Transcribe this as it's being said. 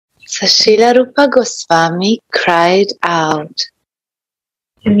So Srila Rupa Goswami cried out,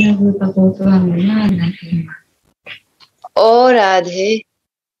 "O Radhe,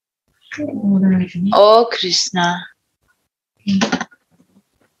 O Krishna,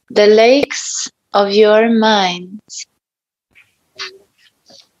 the lakes of your minds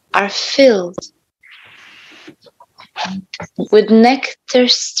are filled with nectar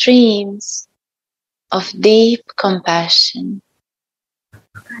streams of deep compassion.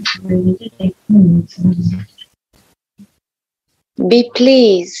 Be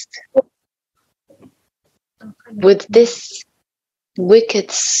pleased with this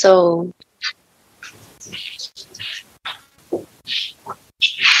wicked soul.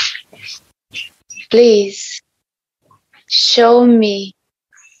 Please show me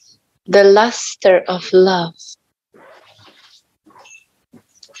the luster of love.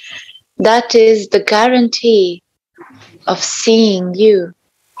 That is the guarantee of seeing you."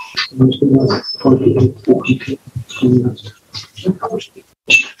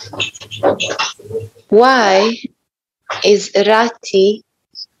 Why is Rati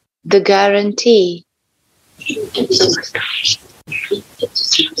the guarantee?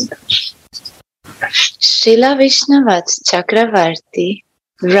 Srila Vishnavat Chakravarti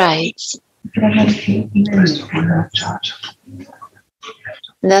writes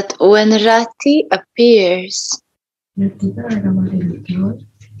that when Rati appears,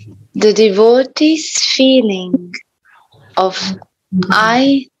 the devotee's feeling of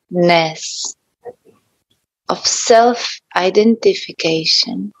I-ness, of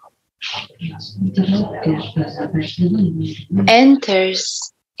self-identification,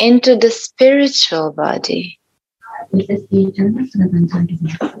 enters into the spiritual body,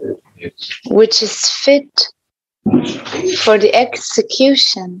 which is fit for the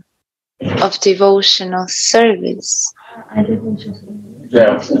execution of devotional service.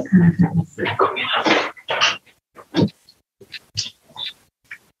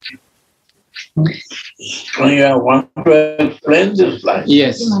 When you want to explain this life?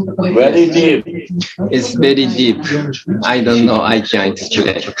 Yes. Very deep. It's very deep. I don't know. I can't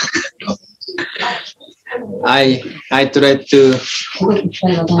explain. I try to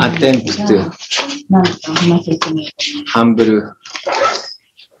attempt to humble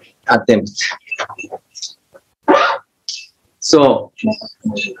attempt. So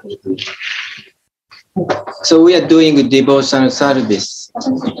we are doing devotional service.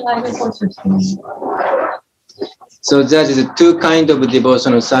 So there is two kinds of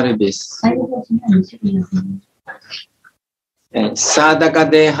devotional service. Sadhaka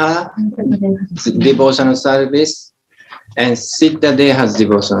Deha devotional service and Siddha Deha's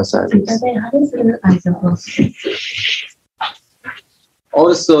devotional service.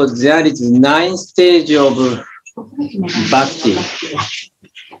 Also, there is 9 stages of bhakti.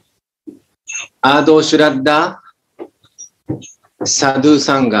 Ado Shraddha, Sadhu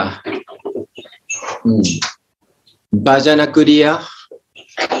Sangha, Bhajana Kriya,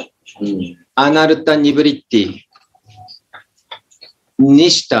 Anartha Nivritti,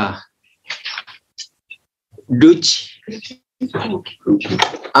 Nishtha, Ruchi,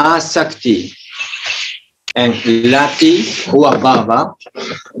 Asakti, and Lati or Bhava,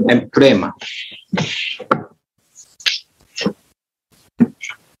 and Prema.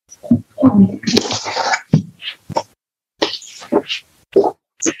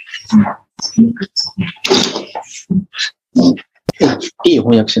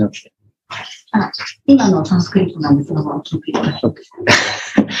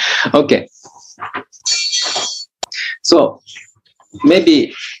 Okay. So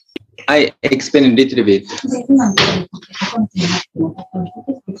maybe I explain a little bit.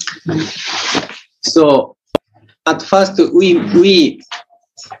 So at first we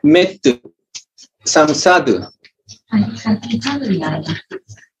met some sadhu,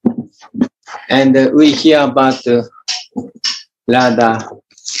 and we hear about Radha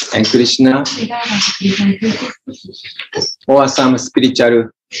and Krishna or some spiritual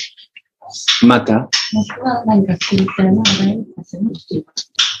matter.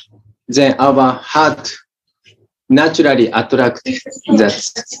 Then our heart naturally attracts that.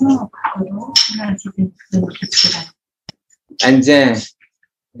 And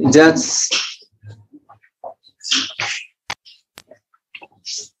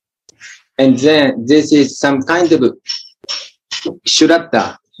then this is some kind of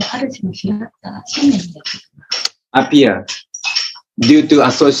Shraddha appear due to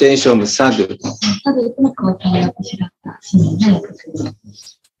association with sadhu.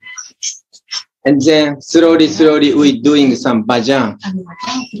 And then slowly we doing some bhajan.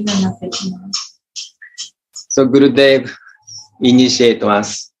 So Gurudev initiate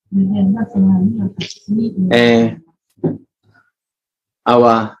us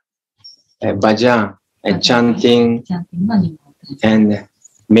our bhajan and chanting and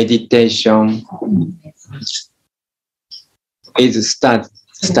meditation is start.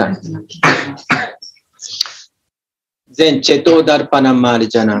 Then Chetodharpana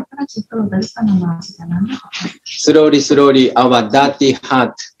Marjana. Slowly, our dirty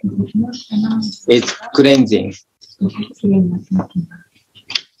heart is cleansing.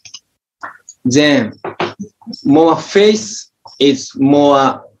 Then more faith is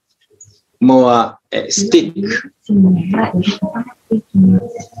more stick.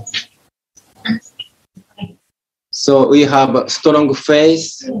 So we have strong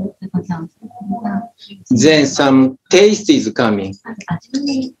faith. Then some taste is coming.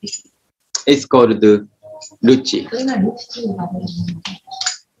 It's called ruchi.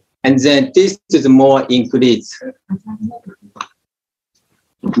 And then this is more increased,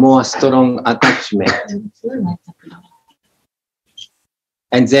 more strong attachment.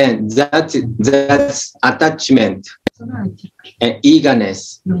 And then that's attachment and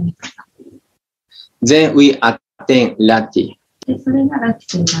eagerness. Then we attain Rati.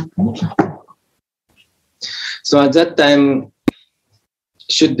 So at that time,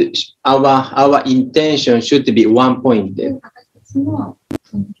 our intention should be one point.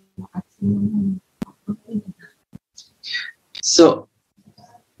 So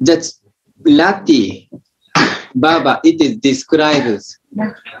that's Rati, Baba, it is described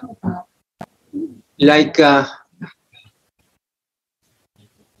like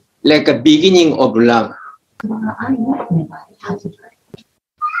a beginning of love.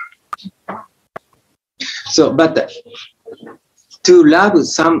 So, but to love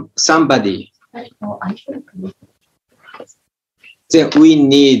somebody, then we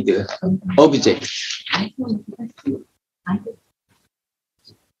need object.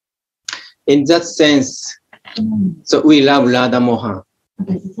 In that sense, so we love Radha Mohan.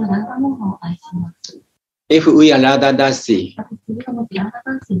 If we are Radha Dasi,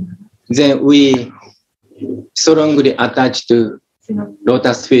 then we strongly attached to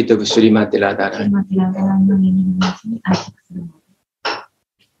lotus feet of Srimati Radharani.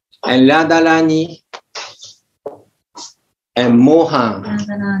 And Radharani and Mohan,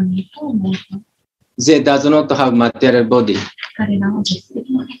 they does not have material body.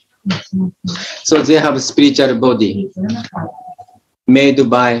 So they have spiritual body made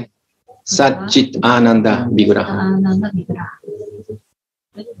by Satchit Ananda Vigraha.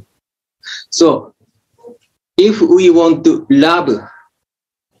 So if we want to love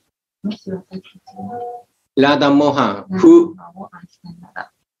Radha Mohan, who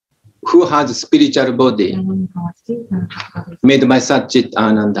has spiritual body made by Satchit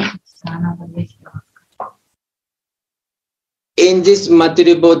Ananda, in this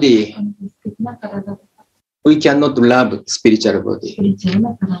material body, we cannot love spiritual body.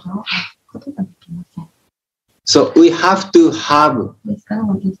 So we have to have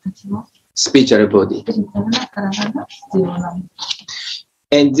spiritual body.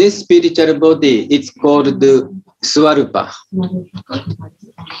 And this spiritual body is called Swarupa.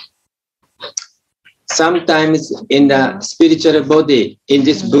 Sometimes in the spiritual body, in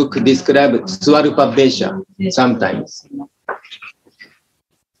this book described Swarupa Vesha, sometimes.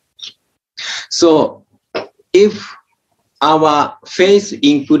 So if our faith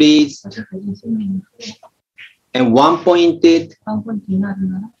increase and one-pointed,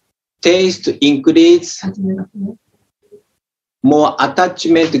 taste increase, more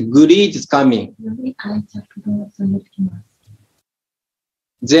attachment, greed is coming.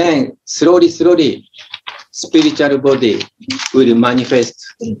 Then slowly, spiritual body will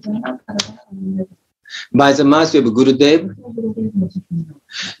manifest. By the mercy of Gurudev,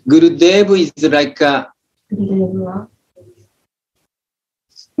 Gurudev is like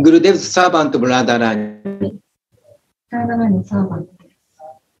Gurudev's servant of Radharani.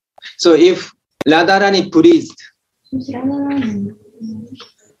 So if Radharani pleased,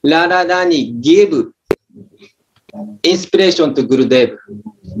 Radharani gave inspiration to Gurudev.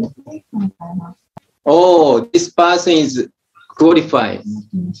 Oh, this person is qualified,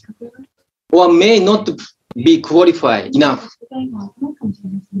 or may not be qualified enough.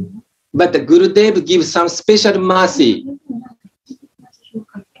 But the Gurudev gives some special mercy.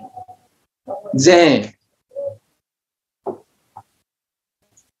 Then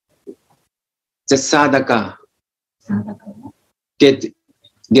the sadhaka get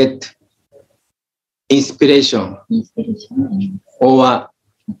inspiration, or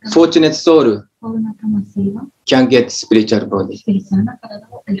fortunate soul can get spiritual body.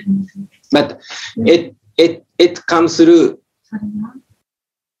 But it comes through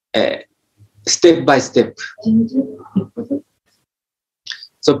step by step. 順々一歩ず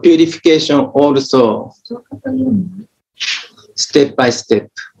So purification also つ浄化というのは step by step.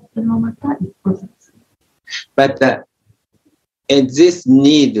 それもまた一歩ずつ But this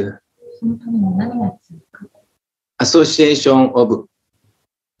need そのために何が必要か association of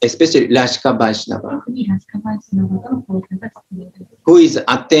especially Rashka Vaishnava 特にラシカバイスのことの交流が必要です who is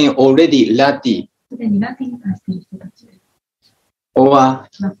attained already Rati すでにラティに達している人たちです or ま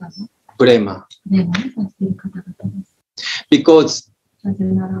さの Prema. レモに達している方々です Because なぜ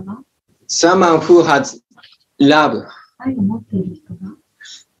ならば someone who has love, 愛を持っている人が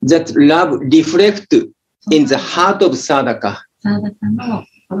that love reflect in the heart of sadhaka, サーダさんの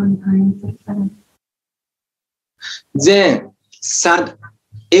心に反映するから then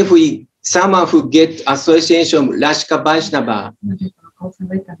if someone who get association of Rashka Vaishnava, なぜその顔を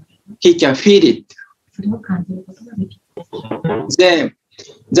覚えたので he can feel it. それを感じることができる Then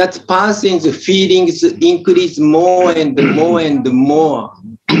that person's feelings increase more and more and more.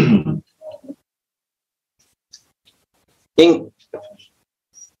 In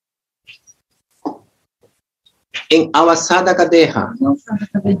our sadhaka deha, そのサーダ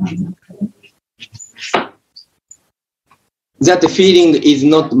カベハの中で that feeling is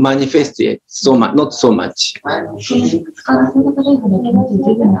not manifested so much, not so much. そのいくつかのサーダカベハの気持ちを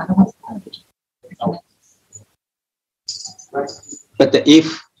十分に表すことができる But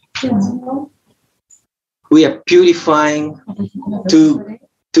if でも we are purifying 私たち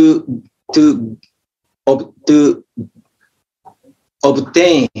が to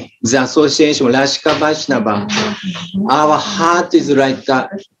obtain the association of Rashka Vaishnava, our heart is like a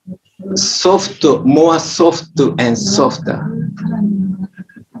soft, more soft and softer,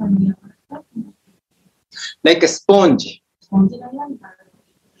 like a sponge.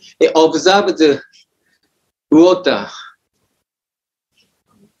 It observes the water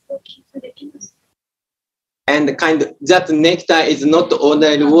and kind of that nectar is not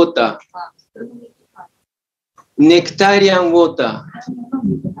ordinary water. Nectarian water,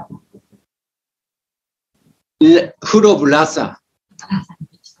 full of rasa,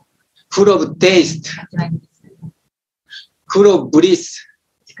 full of taste, full of bliss.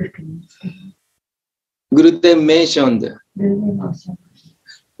 Gurudev mentioned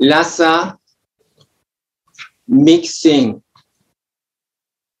rasa mixing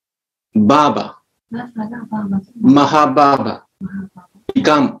baba, mahababa,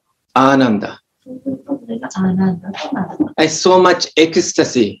 become ananda. So much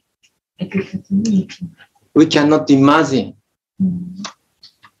ecstasy. We cannot imagine.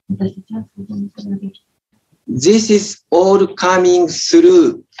 This is all coming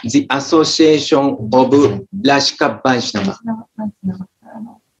through the association of Rashka Vaishnava.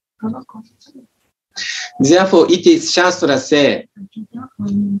 Therefore, it is Shastra say,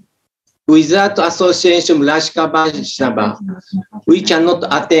 without association of Rashka Vaishnava, we cannot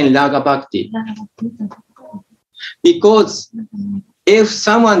attain Raga Bhakti. Because if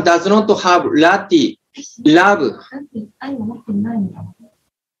someone does not have Rati, love,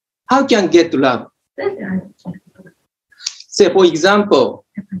 how can get love? Say, for example,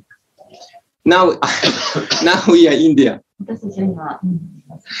 now we are India.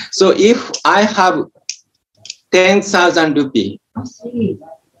 So if I have 10,000 rupees,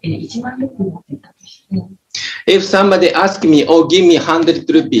 if somebody asks me, oh, give me 100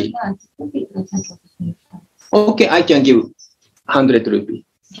 rupees, okay, I can give 100 rupees.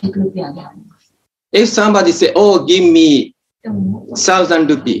 If somebody say, oh, give me 1,000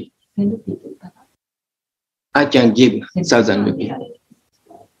 rupees, I can give 1,000 rupees.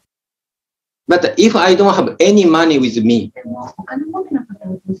 But if I don't have any money with me,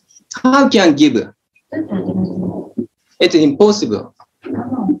 how can I give? It's impossible.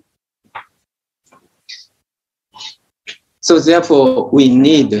 So therefore, we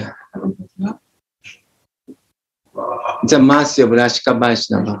need the mercy of Rashka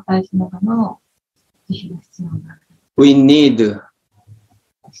Vaishnava. We need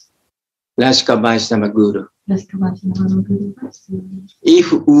Rashka Vaishnava Guru.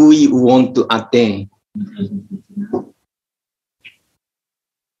 If we want to attain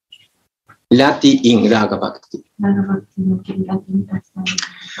Rati in Raga Bhakti.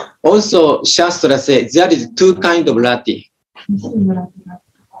 Also, Shastra says there is two kinds of Rati.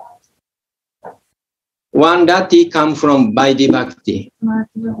 One Rati comes from Vaidhi Bhakti.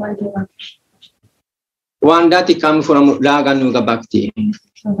 One Rati comes from Raganuga Bhakti.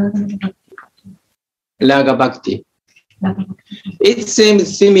 Raga Bhakti. It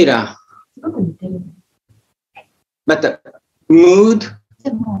seems similar, but the mood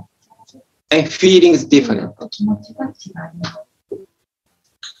and feeling is different.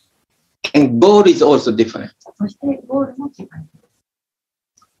 And goal is also different. そしてゴールも違います。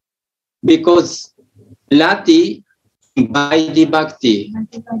Because Lati, Vaidhi Bhakti,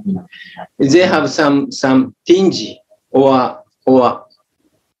 they have some tinge or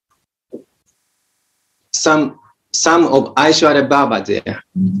some of Aishwarya Baba there.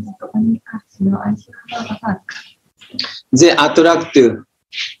 They attract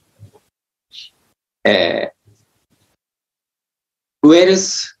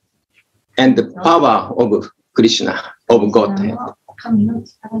wealth and the power of Krishna, of Godhead.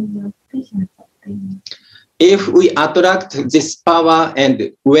 If we attract this power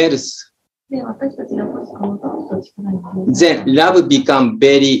and wealth, then love becomes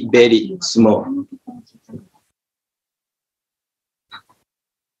very, very small.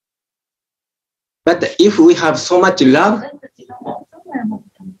 But if we have so much love,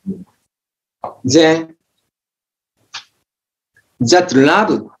 then that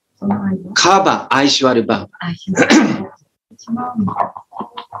love covers Aishwarya Baba.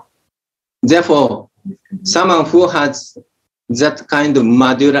 Therefore, someone who has that kind of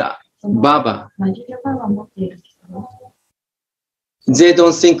Madhura Baba, they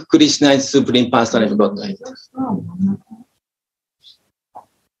don't think Krishna is Supreme Personality of Godhead.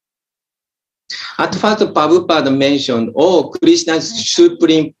 At first, Prabhupada mentioned, oh, Krishna is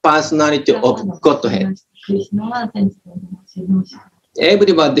Supreme Personality of Godhead.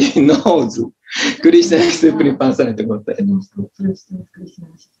 Everybody knows Krishna is Supreme Personality of Godhead.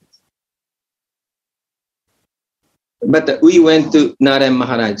 But we went to Narayan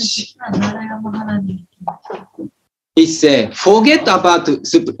Maharaj. He said, forget about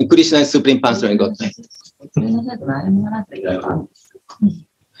Krishna is Supreme Personality of Godhead.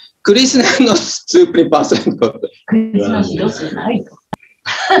 Krishna is not Supreme Personality of Godhead.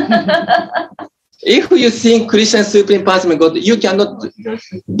 If you think Krishna is Supreme Personality of Godhead, you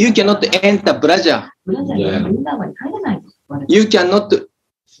cannot enter Braja. You cannot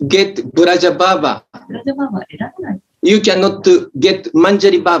get Braja Baba. You cannot get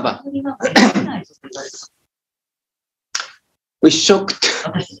Manjari Baba. We shocked.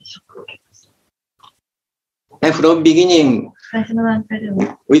 And from beginning,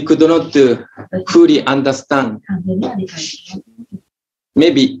 we could not fully understand.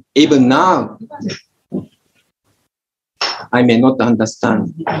 Maybe even now, I may not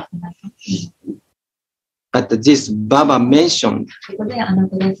understand. But this Baba mentioned,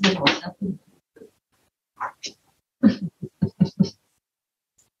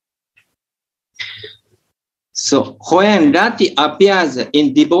 so when Rati appears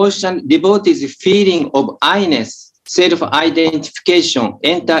in devotion, devotee's feeling of I-ness, self-identification,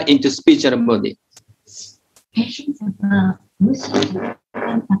 enter into spiritual body.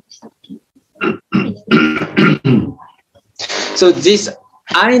 So this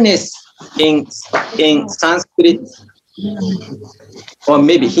I-ness in Sanskrit, or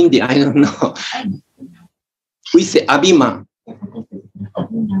maybe Hindi, I don't know. We say Abhiman.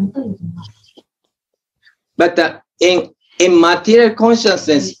 But in material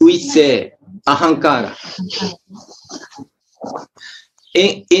consciousness, we say Ahankara.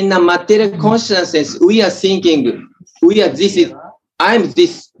 In a material consciousness, we are thinking, I'm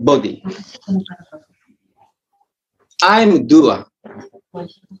this body. I'm doer.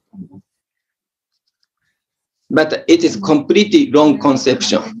 But it is completely wrong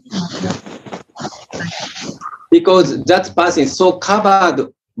conception. Because that person is so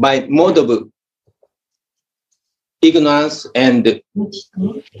covered by mode of ignorance and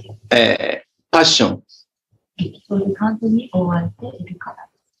passion.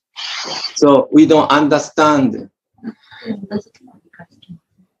 So we don't understand.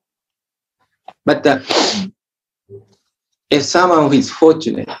 But if someone who is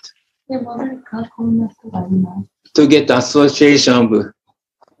fortunate to get association of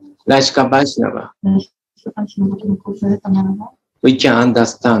Rashika Vaishnava, we can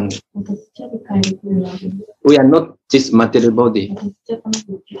understand. We are not this material body.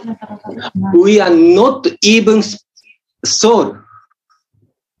 We are not even soul.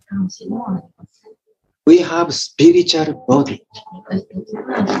 We have spiritual body.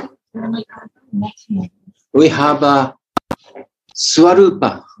 We have a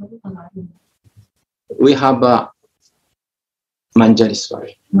Swarupa. We have a Manjari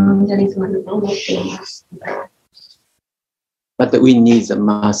Swarupa. But we need the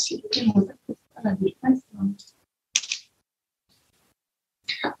mercy.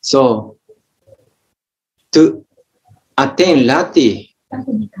 So, to attain Rati,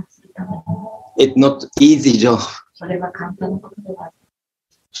 it's not easy job.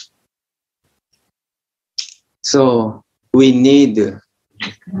 So, we need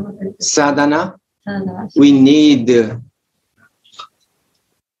sadhana, we need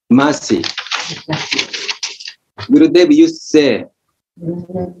mercy. Gurudev used to say,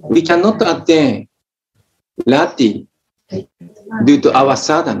 we cannot attain Rati due to our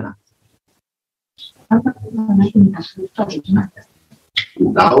sadhana.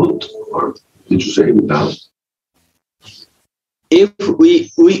 Doubt, or did you say doubt? If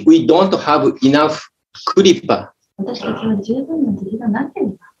we don't have enough kripa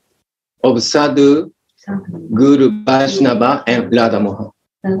of sadhu, guru, Vaishnava, and Radha Mohan.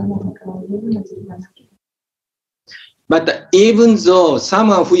 But even though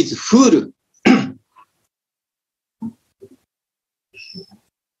someone who is full,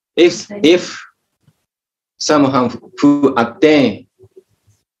 if someone who attain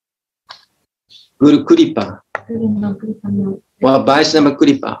Guru Kripa or Vaishnava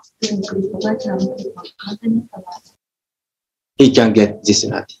Kripa, he can get this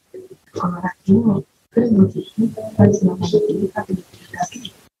Rati.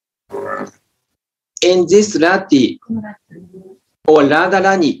 In this Rati, or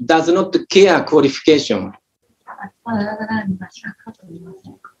Radharani does not care qualification.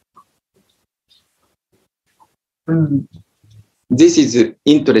 This is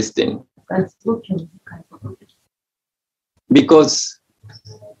interesting because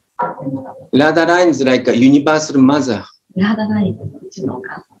Radharani is like a universal mother,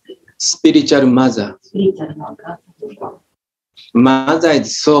 spiritual mother. Mother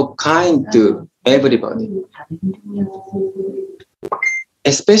is so kind to everybody,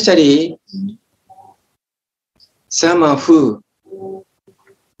 especially someone who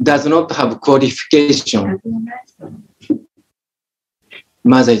does not have qualification.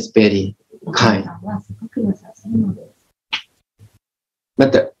 Mother is very kind.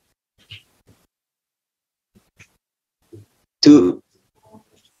 But to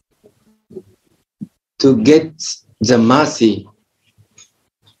get the mercy,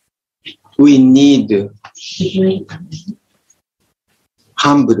 we need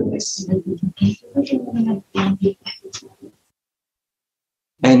humbleness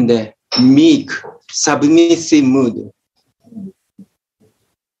and meek, submissive mood.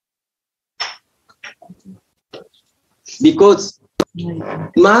 Because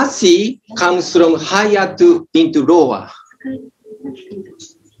mercy comes from higher into lower.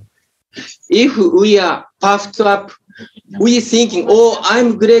 If we are puffed up, we thinking, oh,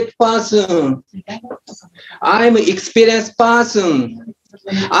 I'm a great person. I'm an experienced person.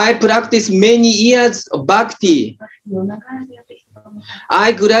 I practice many years of bhakti.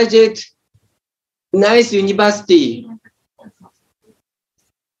 I graduate nice university.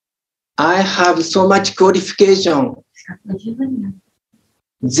 I have so much qualification.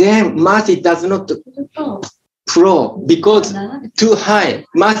 Then mercy does not flow because too high.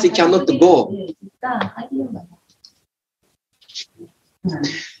 Mercy cannot go.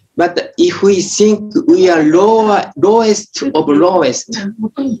 But if we think we are lowest of lowest,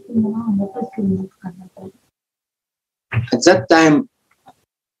 at that time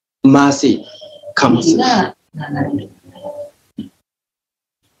mercy comes.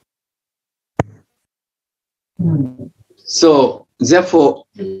 So therefore,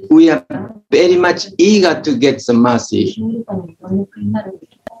 we are very much eager to get the mercy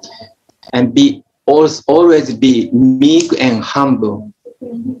and always be meek and humble.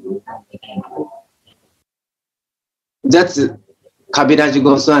 That's Kaviraj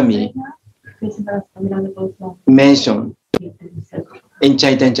Goswami mentioned in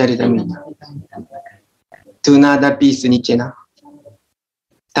Chaitanya Charitamrita. Tunada peace nichena,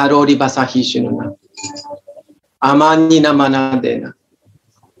 tarori basahishununa. Amani namanadena,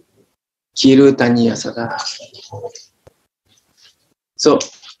 kirutaniya sada. So,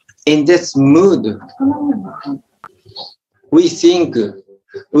 in this mood, we think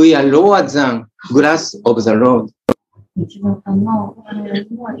we are lower than grass of the road.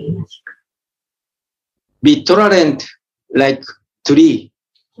 Be tolerant like tree.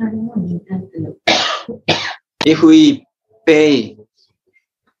 If we pay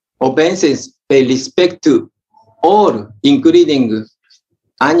obeisance, pay respect to all, including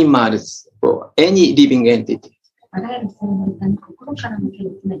animals or any living entity. At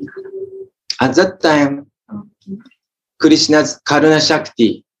that time, Krishna's Karuna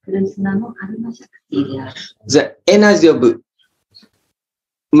Shakti, the energy of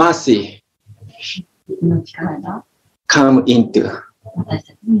mercy, come into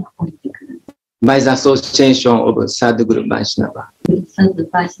by the association of Sadhguru Vaishnava.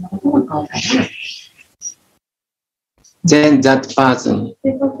 Then that person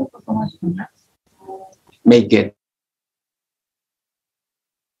may get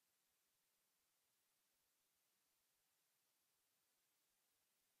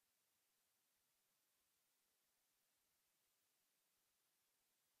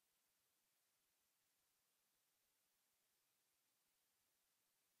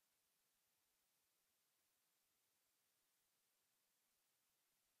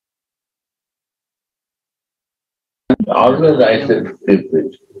Always I said keep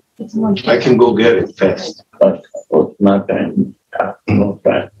it. I can go get it fast. But not time. No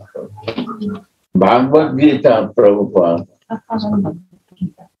time. Bhagavad Gita, Prabhupada.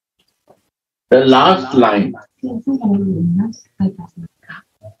 The last line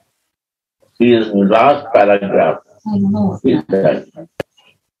is the last paragraph. Is that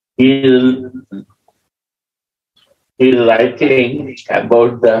he is writing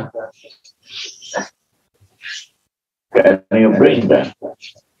about the. Can you bring that?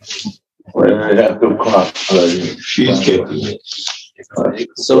 Well, I have to cross. She's getting it.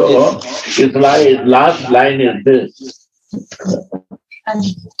 So his last line is this.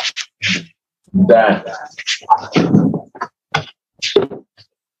 That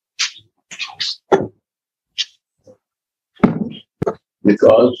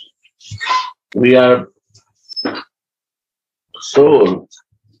because we are soul,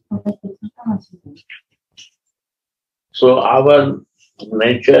 so our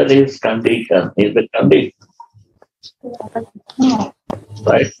nature is condition, is a condition.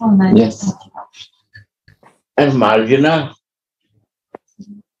 Right? Yes. And marginal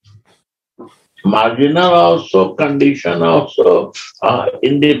also, condition also,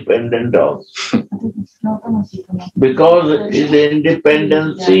 independent also. Because the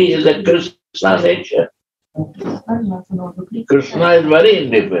independency is a Krishna nature. Krishna is very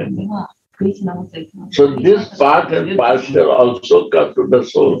independent. So this part and parcel also come to the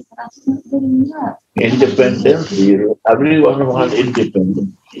soul. Independence, everyone wants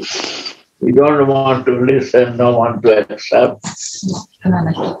independence. We don't want to listen, no one to accept.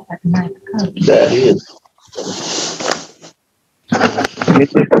 There is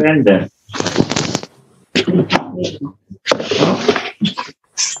independence.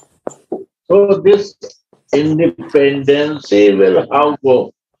 So this independence will how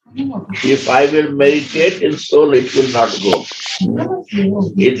go? If I will meditate in soul, it will not go.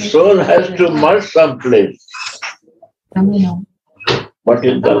 Its soul has to merge someplace. What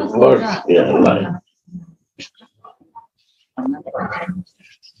is the first line?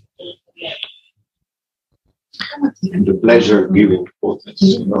 The pleasure of giving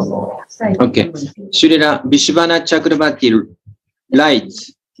potency. Okay. Srila Vishwanath Chakravarti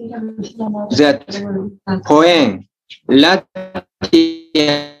writes that when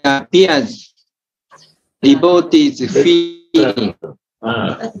Lati appears, devotee's feeling.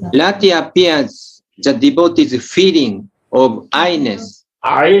 Lati appears, the devotee's feeling of I-ness.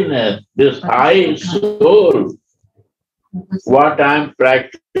 I-ness, this I soul, what I am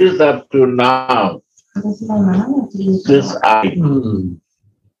practiced up to now, this I.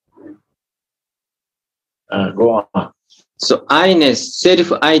 Go on. So I-ness,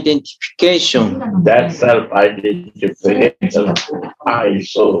 self-identification. That self-identification, I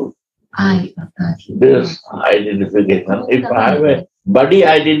soul. This identification. If I have a body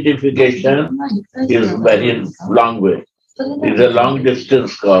identification, is very long way. It's a long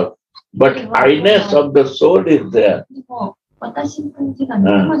distance call. But I-ness of the soul is there.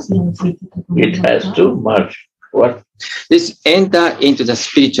 It has to merge. What? This enter into the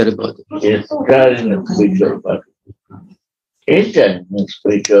spiritual body. Yes, enter in the spiritual body. Enter in the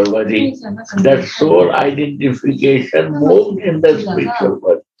spiritual body. That soul identification moves in the spiritual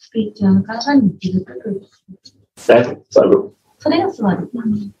body. That's Sarup.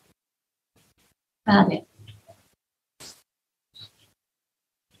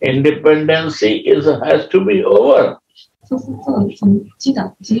 Independency has to be over.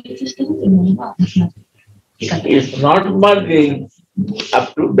 It's not merging.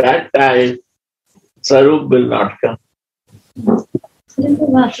 Up to that time, Sarup will not come.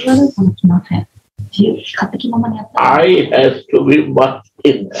 I has to be merged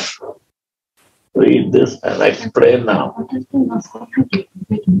in there. Read this and explain now.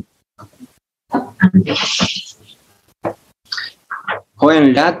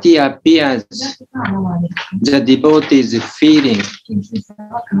 When Rati appears, the devotee's feeling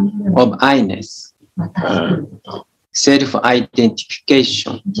of I-ness,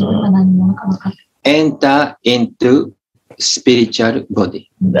 self-identification, enter into spiritual body.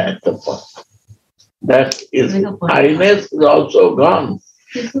 That's the point. That is, I-ness is also gone.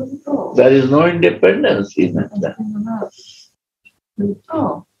 There is no independence in that.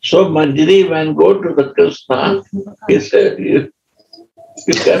 So Manjari, when go to the Krishna, he said, you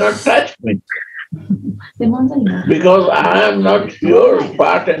cannot touch me. Because I am not your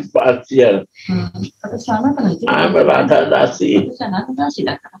part and parcel. I am a Radha Dasi.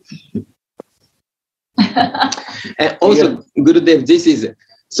 And also, Gurudev, this is,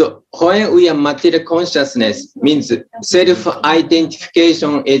 so when we are material consciousness, means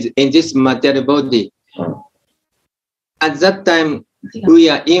self-identification is in this material body. at that time, we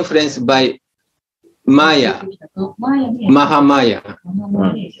are influenced by Maya, Mahamaya.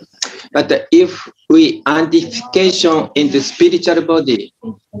 But if we identification into spiritual body,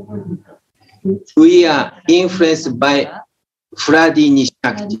 we are influenced by Fradini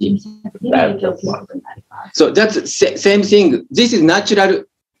Shakti. So that's same thing. This is natural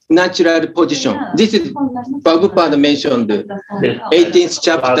position. This is Prabhupada mentioned 18th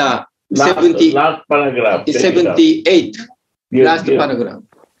chapter, last paragraph. 78, last paragraph.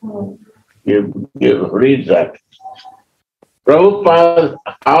 You read that. Prabhupada,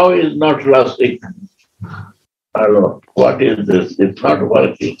 how is not rustic? Hello, what is this? It's not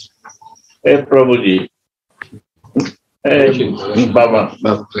working. Hey, Prabhuji. Hey, Baba.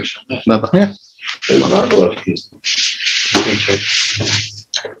 Baba. It's not working.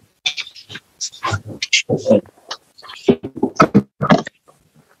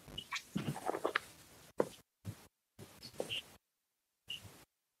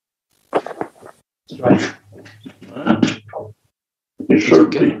 It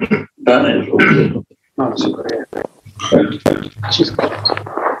should be done as okay. No, it's okay.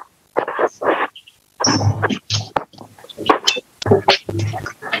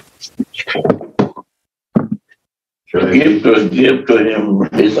 So give to him,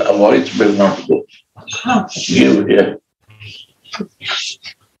 his voice will not go. Give here.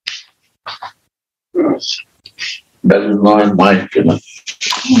 That is not my killer.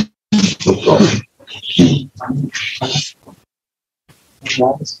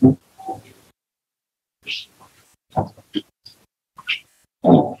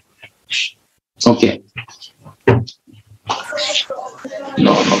 Okay.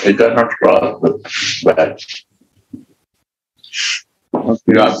 No, it cannot cross the back.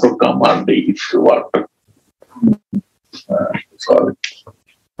 You have to come on the if you want to. Sorry.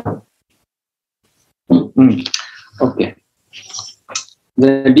 Okay.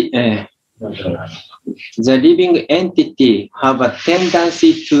 The living entity have a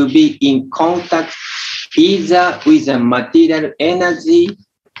tendency to be in contact either with a material energy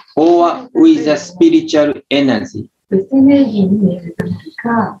or with a spiritual energy.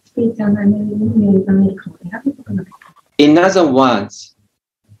 In other words,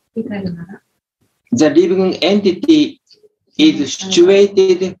 the living entity is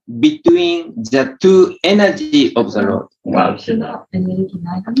situated between the two energies of the Lord.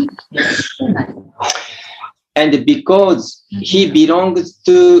 And because he belongs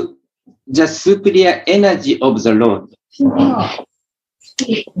to the superior energy of the Lord,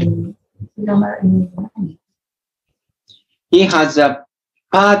 he has a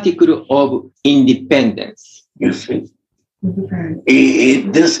particle of independence. You see,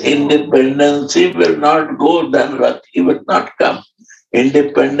 this independency will not go, then Rati will not come.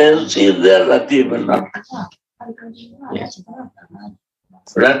 Independency is there, Rati will not come. Yes.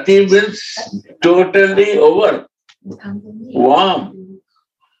 Rati means totally over, warm.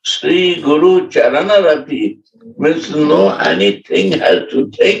 Sri Guru Charana Rati means no anything has to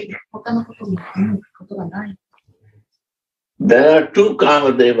think. There are two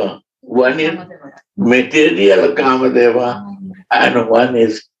Kamadeva. One is material Kamadeva and one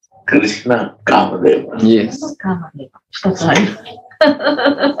is Krishna Kamadeva. Yes.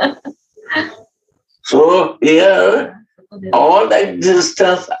 So here, all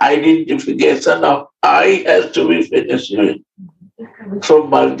existence identification of I has to be finished with. So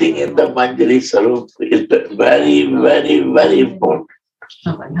merging in the Manjari Sarup is very, very, very important.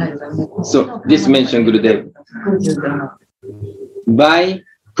 So this mentioned Gurudev. By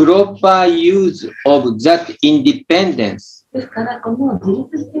proper use of that independence,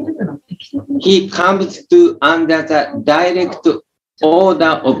 he comes to under the direct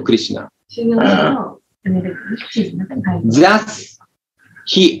order of Krishna. Thus,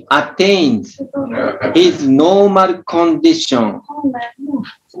 he attains his normal condition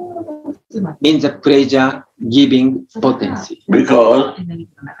in the pleasure-giving potency. Because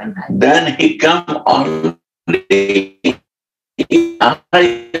then he comes only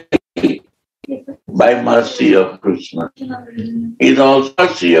by mercy of Krishna. It is also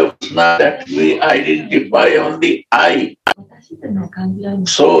mercy of Krishna that we identify only I.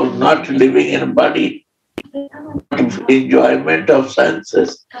 So not living in body, enjoyment of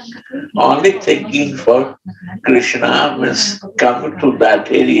senses, only thinking for Krishna means come to that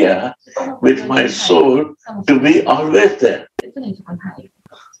area with my soul to be always there.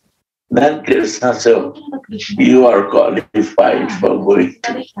 Then Krishna said, you are qualified for going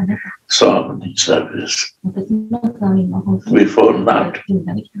to Swami service. Before not.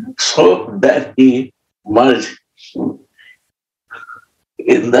 So that he merged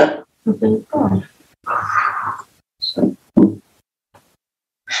in the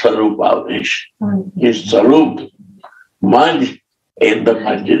Sarupavish. His Sarup merged in the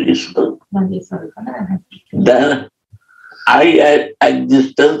Manjari Sarup. Then I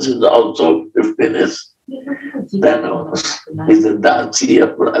existence is also 15th. Then is the Dansi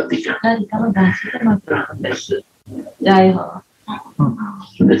Aparadika.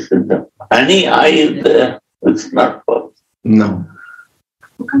 This is the any I is there, it's not possible. No.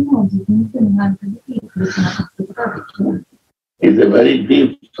 It's a very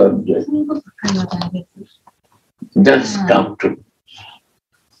deep subject. Just come to.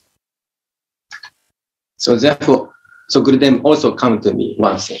 So therefore, so Gurudev also come to me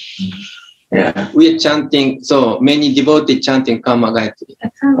once. Yeah. We are chanting, so many devotees chanting Karma Gayatri.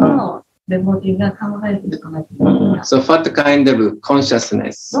 So what kind of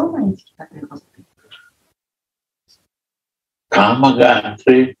consciousness? Karma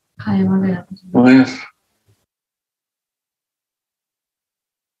Gayatri. Yes.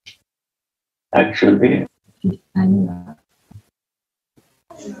 Actually,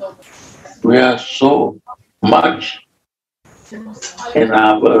 we are so much in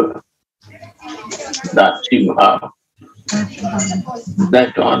our Dashibha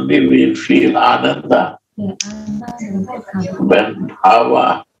that only we feel Ananda when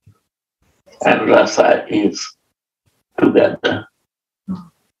Bhava and Rasa is together.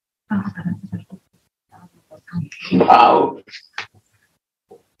 Bhava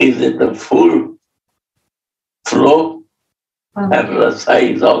is in the full flow and Rasa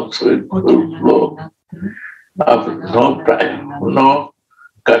is also in full flow of no time, no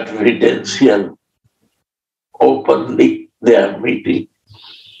confidential. Openly they are meeting.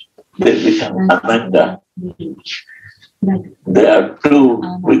 They become Ananda. They are two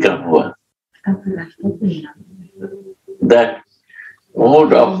become one. That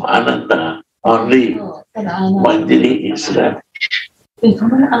mode of Ananda only Manjari is left. Who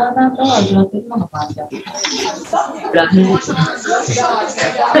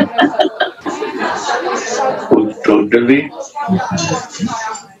totally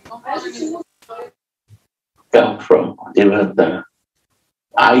come from even the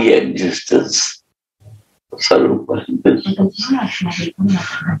I existence. Sarupa.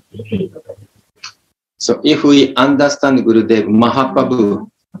 So if we understand Gurudev Mahaprabhu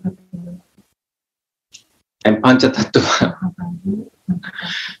and Panchatattva,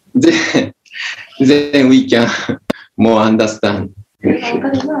 then we can more understand.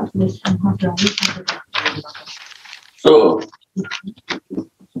 So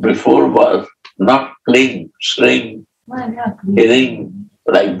before was not cling, string, hearing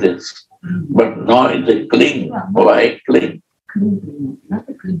like this. But now it's a cling. Why cling?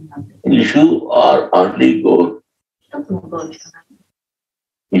 You are only goal.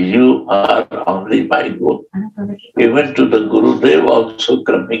 You are only my goal. Even to the Gurudev also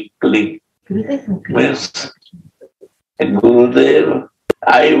coming cling. Means Gurudev,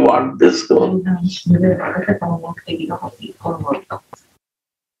 I want this goal.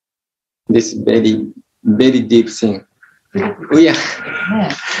 This very, very deep thing. We are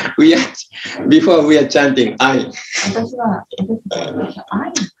before we are chanting I.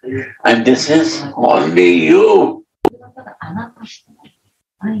 And this is only you.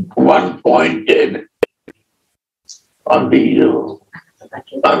 One pointed. Only you.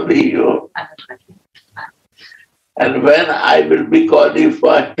 Only you. And when I will be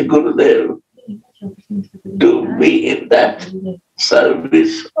qualified, Gurudev, to be in that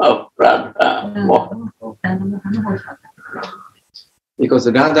service of Radha Mohan. Because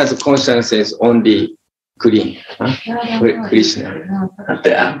Radha's conscience is only Krishna.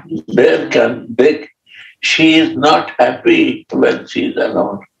 She is not happy when she is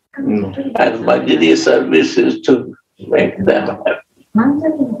alone. And Manjari service is to make them happy.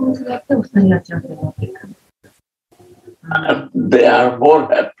 And they are more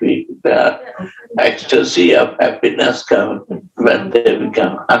happy. The ecstasy of happiness comes when they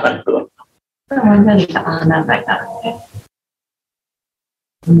become Ananda.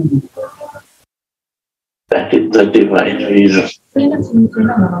 That is the divine reason.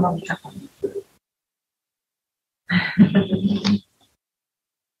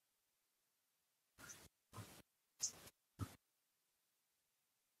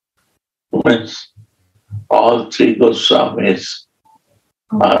 Means all three Goswamis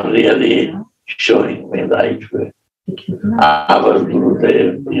are really showing me right way. Our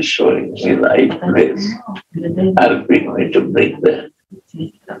Gurudev is showing me right place, helping me to bring there,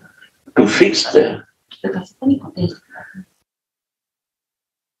 to fix there.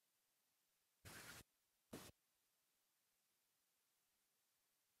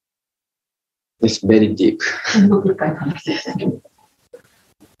 It's very deep.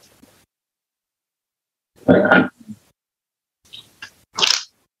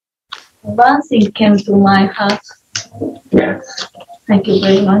 One thing came to my heart. Yes. Thank you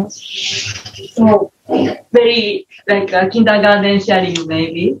very much. So, very like a kindergarten sharing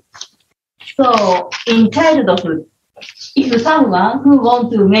maybe. So, in childhood, if someone who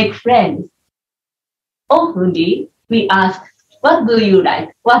wants to make friends, oftenly we ask, what do you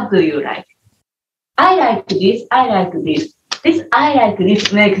like? What do you like? I like this, I like this. This I like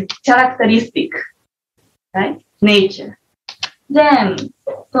this make characteristic, right? Nature. Then,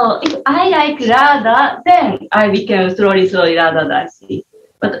 so if I like Radha, then I became slowly Radha Dashi.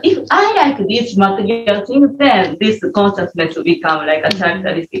 But if I like this material thing, then this consciousness will become like a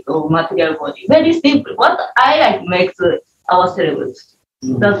characteristic of material body. Very simple. What I like makes ourselves.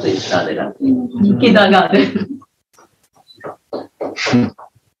 That's it, Radha. Kindergarten.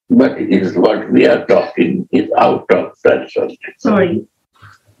 But it is what we are talking is out of that subject. Sorry.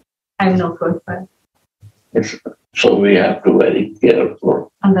 I'm not qualified. So we have to be very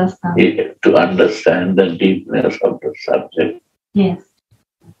careful to understand the deepness of the subject. Yes.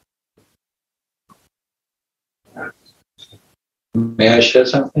 May I share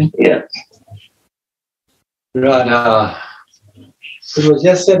something? Yes. Radha. It was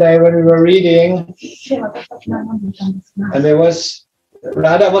yesterday when we were reading, and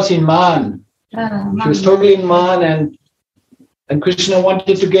Radha was in Man. She was totally in Man, and Krishna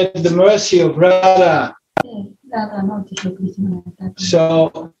wanted to get the mercy of Radha.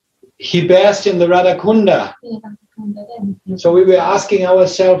 So he bathed in the Radha Kunda. So we were asking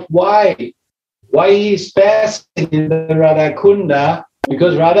ourselves why he is bathing in the Radha Kunda,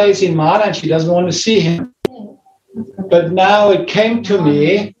 because Radha is in Man and she doesn't want to see him. But now it came to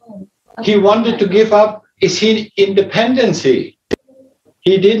me, he wanted to give up his independency.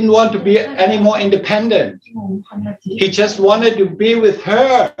 He didn't want to be any more independent. He just wanted to be with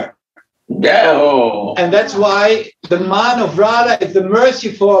her. Yeah. And that's why the man of Radha is the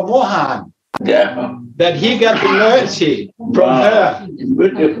mercy for Mohan. Yeah. That he got the mercy from her.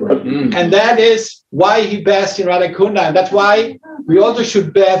 And that is why he bathed in Radha Kunda. And that's why we also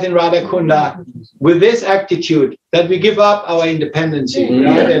should bathe in Radha Kunda with this attitude that we give up our independence. Good.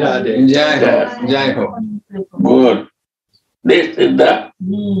 This is the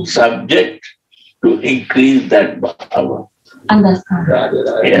subject to increase that power. Understand.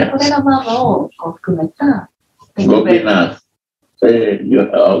 Yes. Gopinath, you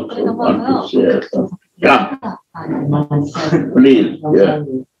also want to share something. Come. Please. Yeah.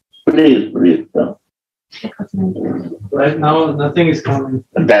 Please come. Right now, nothing is coming.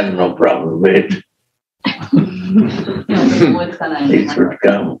 Then no problem. Wait. It should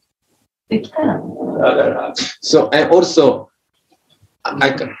come. So, and also,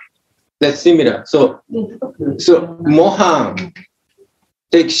 that's similar. So Mohan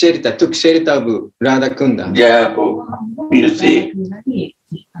took shelter of Radha Kunda. Yeah, you see.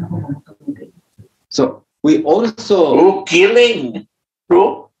 So we also Killing.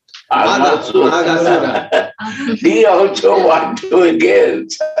 True. Agasura. He also wants to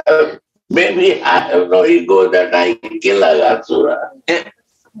against. Maybe I have no ego that I kill Agasura. And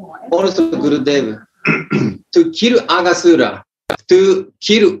also Gurudev, to kill Agasura, to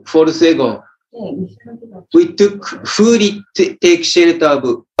kill false ego, we took fully take shelter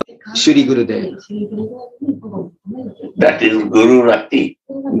of Shri Gurudev. That is Guru Rati.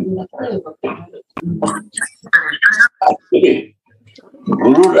 Actually,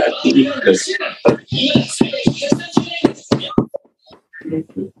 Guru Rati.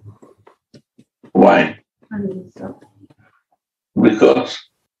 Why? Because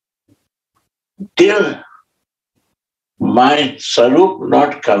till my Sarup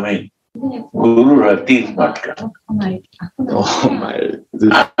not coming, Guru Rati is not coming. Oh my!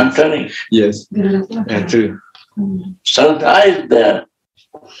 I'm telling you. Yes, true. Sada is there.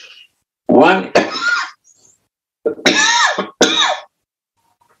 One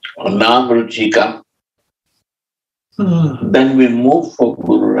Naam Ruchika. Then we move for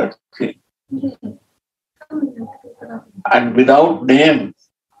Guru Rati. And without name,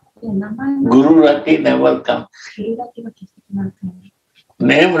 Guru Rati never comes.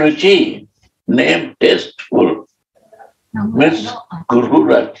 Name Ruchi, name tasteful, means Guru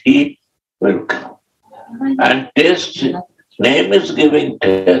Rati will come. And taste, name is giving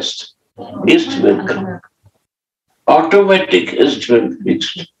taste, ist will come. Automatic ist will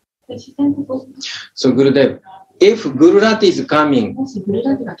fixed. So Gurudev, if Guru Rati is coming,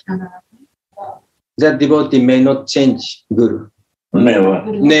 that devotee may not change Guru. Never.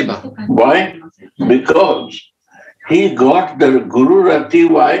 Never. Why? Because he got the Guru Rati.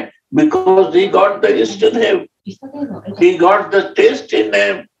 Why? Because he got the ist in him. He got the taste in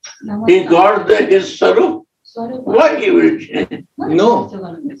him. He got his Sarup. Why he will change? No.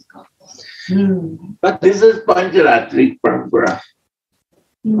 But this is Pancharatrik Parampara.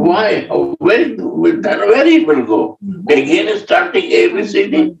 Why? Where it will go? Again starting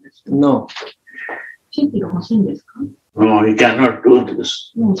ABCD? No. No, he cannot do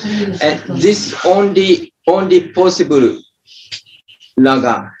this. And this only possible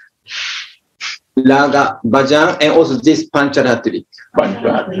Raga, Bhajan, and also this Pancharatrik.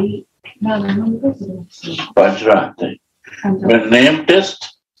 Pancharatrik. Pancharatrik. When name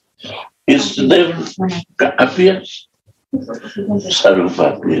test, his name appears,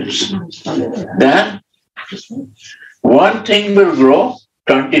 Sarupa appears. Then one thing will grow,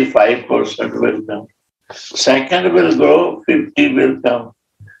 25% will come. Second will grow, 50 will come.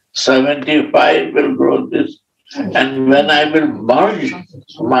 75 will grow this. And when I will merge,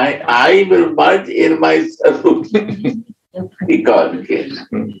 my eye will merge in my Sarup. He called it.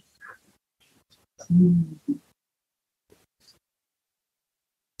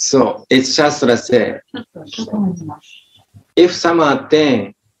 So it's Shastra say, if someone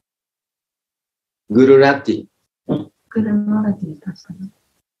attain Guru Rati,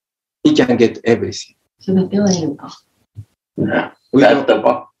 he can get everything. Yeah, that's the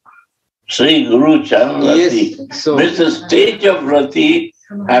part. Sri Guru Charan Rati. Yes, so the stage of Rati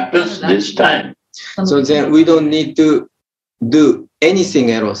happens this time. So then we don't need to do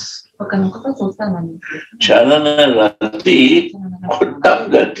anything else. Charana Rati, Uttam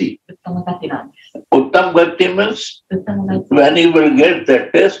Gati. Uttam Gati means when you will get the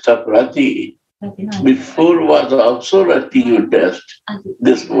test of Rati, before was also Rati you test,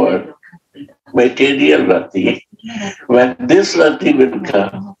 this word, material Rati. When this Rati will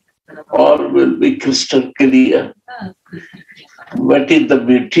come, all will be crystal clear. What is the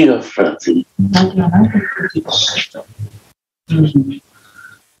beauty of Rati?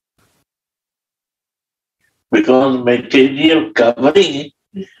 Because material covering,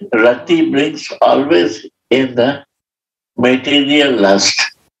 Rati brings always in the material lust.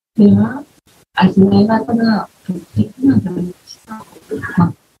 Not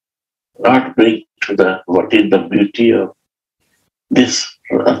bring to the what is the beauty of this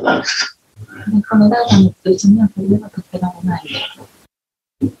lust.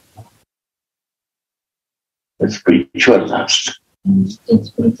 The spiritual lust.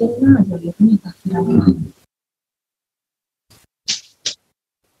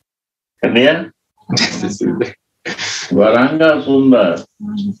 Clear? Varanga Sundar,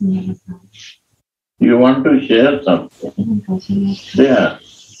 you want to share something? Yeah.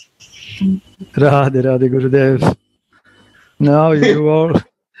 Radhe Radhe Gurudev. Now you all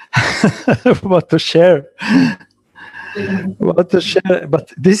what to share. What to share.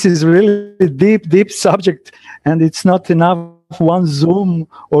 But this is really deep subject, and it's not enough one Zoom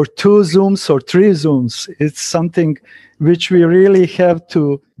or two Zooms or three Zooms. It's something which we really have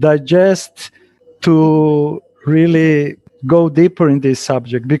to digest to really go deeper in this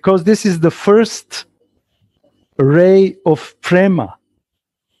subject, because this is the first ray of prema.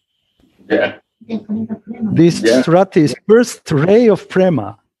 Yeah. This Rati is first ray of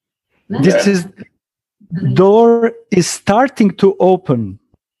prema. This is door is starting to open.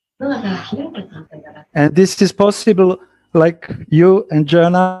 And this is possible, like you and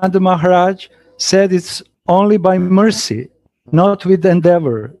Jayananda Maharaj said, it's only by mercy, not with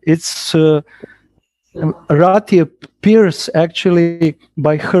endeavor. It's Rati appears actually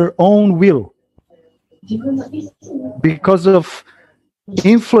by her own will, because of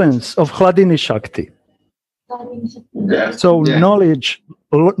influence of Hladini Shakti. So knowledge,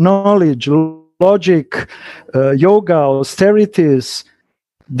 logic, yoga, austerities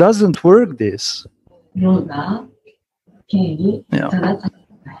doesn't work this. Yeah.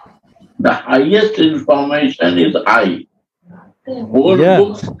 The highest information is I. All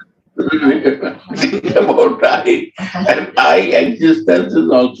books about I, and I existence is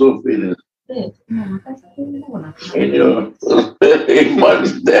also finished. In your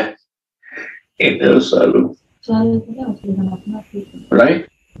immerse there in your Sarup. Right?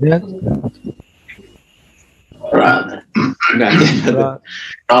 Yes. Radha.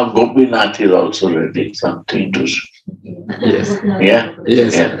 Now Gopinath is also ready something to say. Yes. Yeah?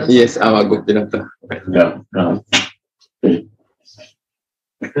 Yes. Yeah. Yes, our Gopinatha. No.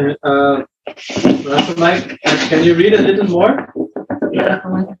 Mike, can you read a little more? Yeah.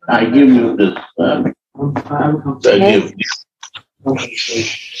 I give you this. I give you.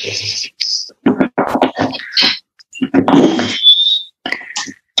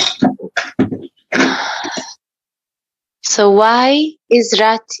 So why is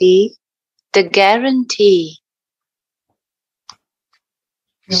Rati the guarantee?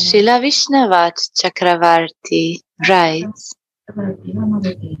 Srila Vishnavat Chakravarti writes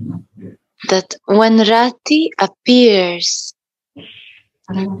that when Rati appears,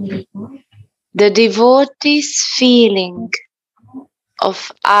 the devotee's feeling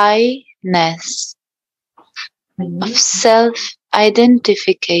of I-ness, of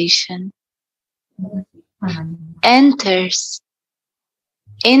self-identification, enters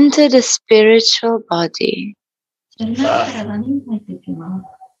into the spiritual body,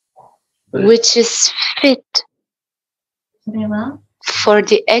 which is fit for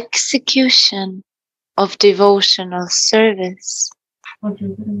the execution of devotional service.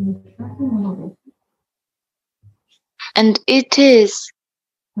 And it is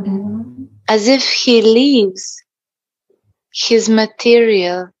as if he leaves his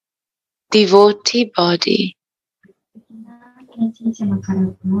material devotee body,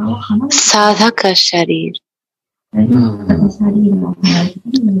 sadhaka sharir.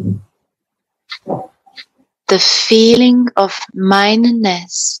 The feeling of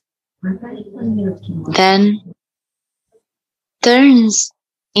mineness then turns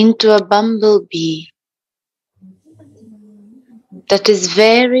into a bumblebee that is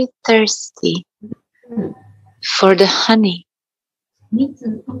very thirsty for the honey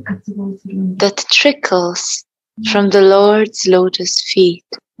that trickles from the Lord's lotus feet.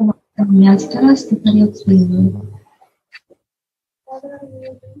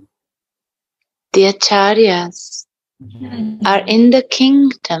 The acharyas are in the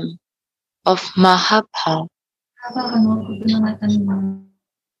kingdom of Mahabhav,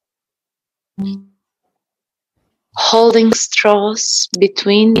 holding straws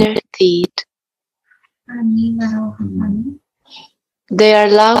between their teeth. They are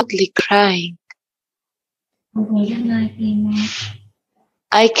loudly crying,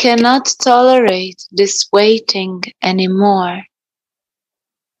 I cannot tolerate this waiting anymore.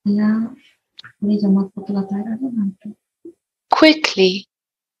 Quickly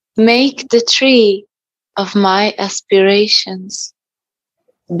make the tree of my aspirations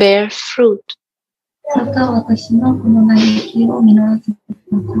bear fruit.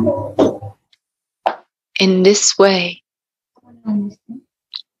 In this way,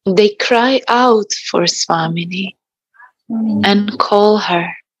 they cry out for Swamini and call her.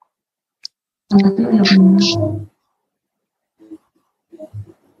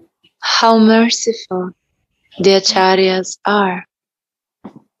 How merciful the acharyas are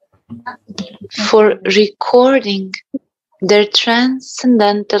for recording their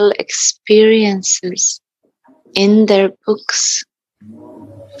transcendental experiences in their books.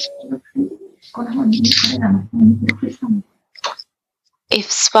 If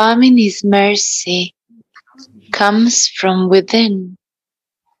Swamini's mercy comes from within,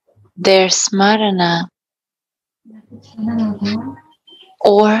 their smarana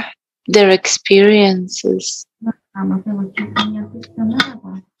or their experiences,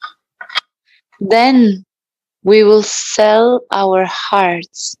 then we will sell our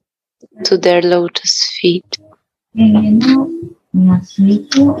hearts to their lotus feet.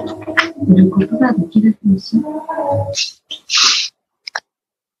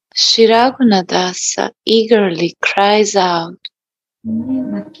 Shri Raghunatha eagerly cries out,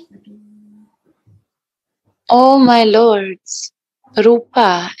 O my lords,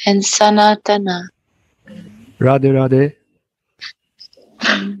 Rupa and Sanatana. Radhe Radhe.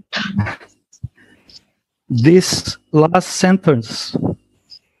 This last sentence,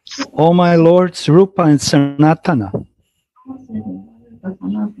 O my lords, Rupa and Sanatana.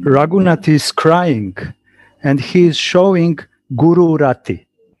 Raghunath is crying and he is showing Guru Rati.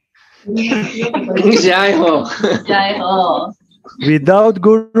 Jai ho. Jai ho. Without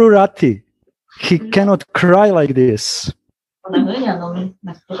Guru Rati, he cannot cry like this.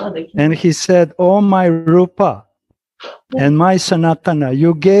 And he said, Oh my Rupa and my Sanatana,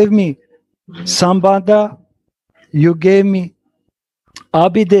 you gave me Sambandha, you gave me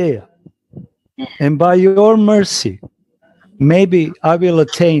Abhideya, and by your mercy, maybe I will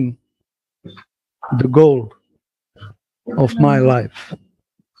attain the goal of my life.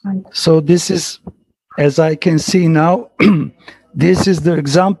 So this is, as I can see now, this is the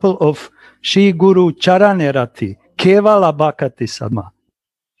example of Shri Guru Charanerati, Kevala Bhakati Sama.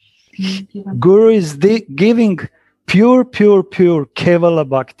 Guru is giving pure Kevala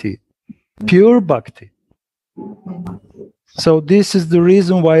Bhakti, pure Bhakti. So this is the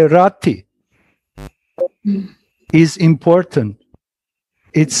reason why Rati is important.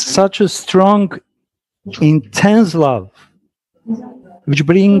 It's such a strong, intense love, which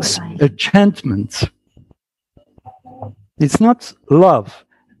brings enchantment. It's not love,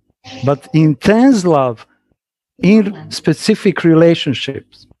 but intense love in specific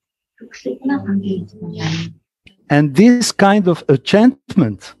relationships. And this kind of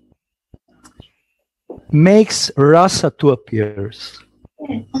enchantment makes rasa to appear.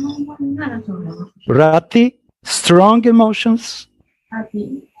 Rati, strong emotions,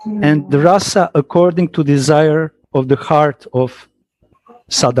 and rasa according to desire of the heart of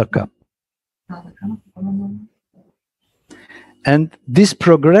sadhaka. And this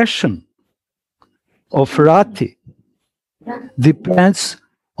progression of rati depends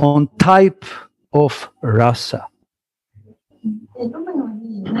on type of rasa.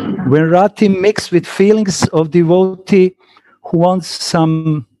 When rati mixed with feelings of devotee who wants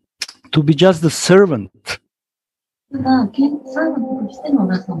some to be just the servant,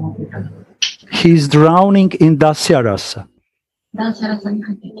 he is drowning in dasya rasa.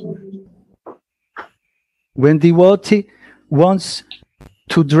 When devotee wants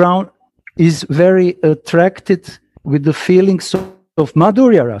to drown, is very attracted with the feelings of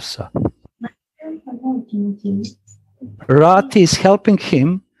madhurya rasa. Rati is helping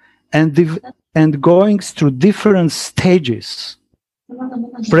him and going through different stages,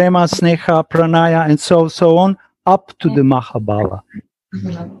 prema, sneha, pranaya, and so on, up to the mahabhava.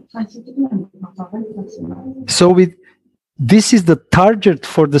 So this is the target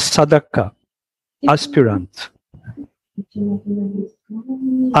for the sadhaka aspirant.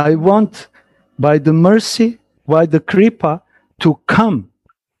 I want, by the mercy, by the kripa, to come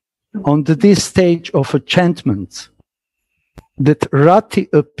on this stage of enchantment, that rati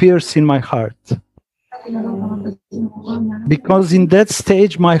appears in my heart. Because in that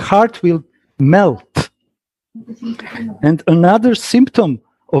stage, my heart will melt. And another symptom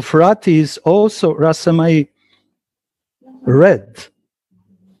of rati is also rasamai red.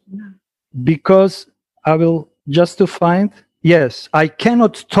 Because I will just to find, yes, I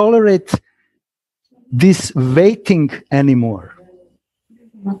cannot tolerate this waiting anymore.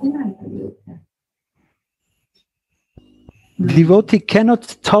 Devotee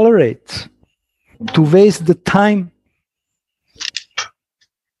cannot tolerate to waste the time.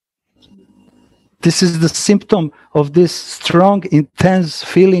 This is the symptom of this strong, intense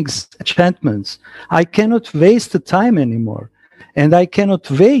feelings, enchantments. I cannot waste the time anymore, and I cannot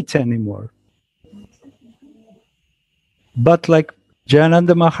wait anymore. But like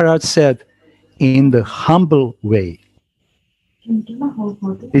Jayananda Maharaj said, in the humble way.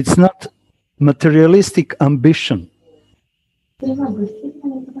 It's not materialistic ambition,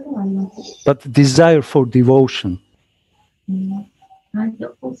 but desire for devotion.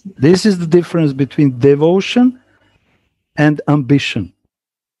 This is the difference between devotion and ambition.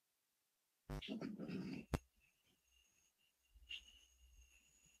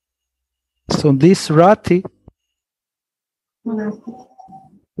 So this rati,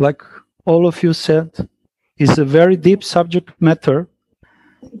 like all of you said, is a very deep subject matter,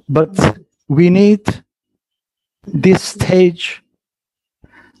 but we need this stage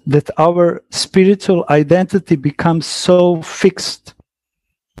that our spiritual identity becomes so fixed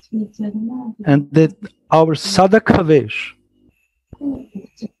and that our sadhaka vesh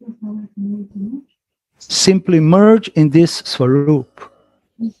simply merge in this swarup.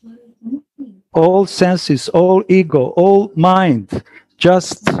 All senses, all ego, all mind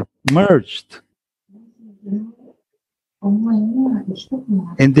just merged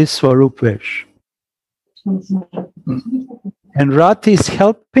in this swarup vesh. And rati is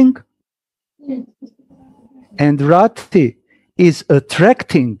helping, and rati is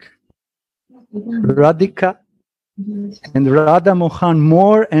attracting Radhika and Radha Mohan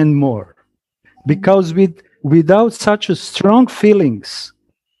more and more. Because without such a strong feelings,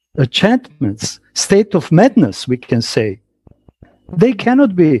 enchantments, state of madness, we can say, they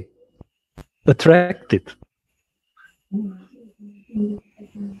cannot be attracted.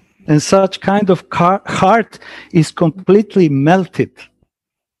 And such kind of heart is completely melted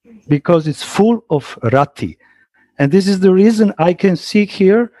because it's full of rati. And this is the reason I can see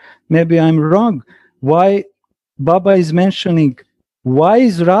here, maybe I'm wrong, why Baba is mentioning, why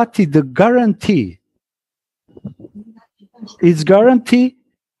is rati the guarantee? It's guarantee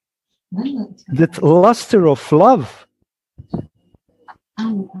that luster of love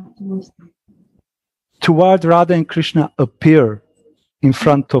toward Radha and Krishna appear in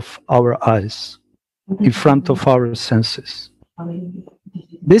front of our eyes, in front of our senses.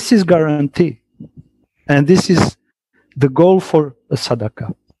 This is guarantee. And this is the goal for a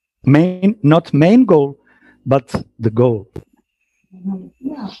sadhaka. Not main goal, but the goal.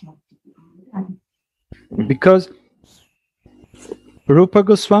 Because Rupa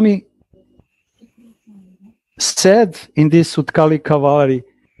Goswami said in this Utkali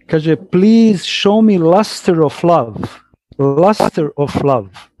kaže, please show me luster of love. Luster of love.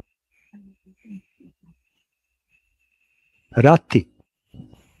 Rati.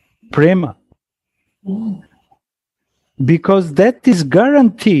 Prema. Because that is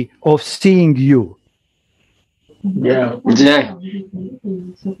guarantee of seeing you. Yeah. Yeah.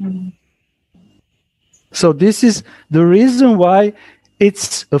 So this is the reason why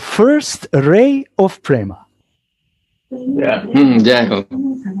it's a first ray of prema. Yeah. Yeah.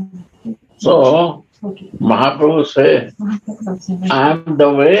 So Mahaprabhu says, I am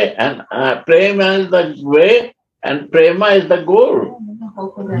the way, and prema is the way, and prema is the goal.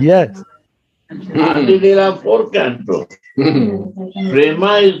 Yes. Adi Leela 4 canto.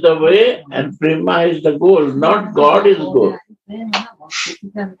 Prema is the way, and prema is the goal, not God is goal.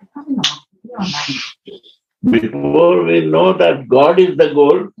 Before we know that God is the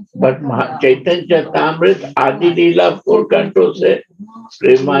goal, but Chaitanya Charitamrita, Adi Leela 4 canto say,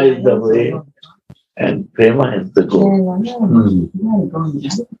 prema is the way, and prema is the goal.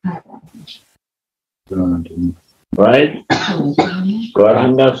 Right?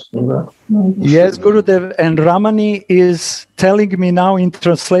 Yes, Gurudev. And Ramani is telling me now in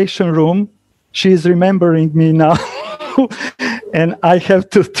translation room, she is remembering me now, and I have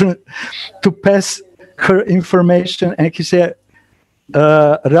to pass her information. And he said,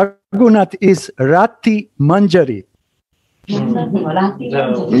 Raghunath is Rati Manjari.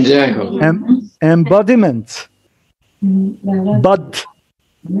 Embodiment, bud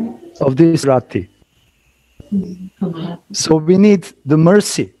of this Rati. So we need the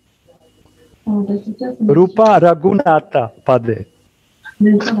mercy. Rupa Raghunatha Pade.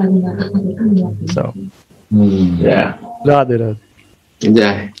 So, yeah. Radhe Radhe.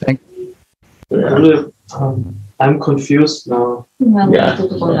 Yeah. Thank you. I'm confused now. Yeah.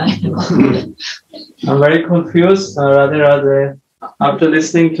 I'm very confused. Radhe Radhe. After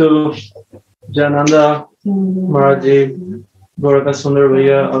listening to Jananda Maharaji, Goraka Sundar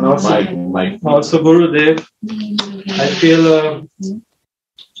Bhaiya, and also Gurudev, I feel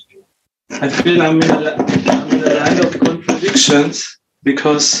I'm in a land of contradictions,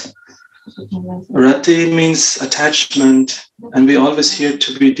 because Rati means attachment, and we always hear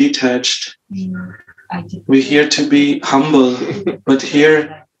to be detached. We hear to be humble, but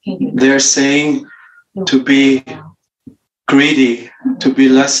here they're saying to be greedy, to be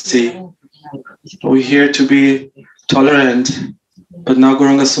lusty. We hear to be tolerant, but now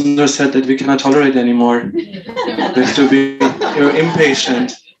Gauranga Sundar said that we cannot tolerate anymore. We have to be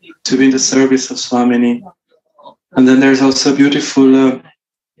impatient to be in the service of Swamini. And then there's also beautiful,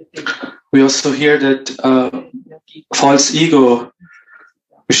 we also hear that false ego,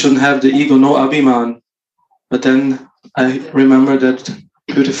 we shouldn't have the ego, no abhiman. But then I remember that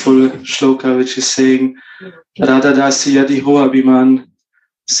beautiful shloka which is saying, Radha dasi yadi ho abhiman,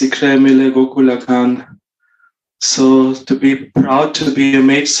 sikre mile gokulakan. So to be proud to be a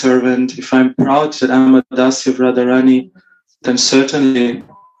maidservant, if I'm proud that I'm a dasi of Radharani, then certainly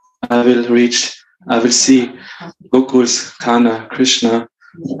I will see Gokul's Kana, Krishna.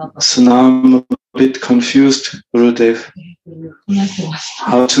 So now I'm a bit confused, Gurudev,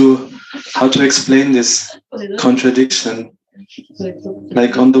 how to explain this contradiction.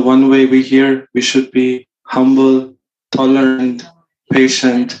 Like on the one way we hear we should be humble, tolerant,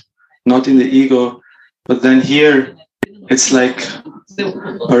 patient, not in the ego. But then here it's like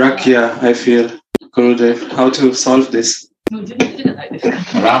Parakya, I feel, Gurudev. How to solve this?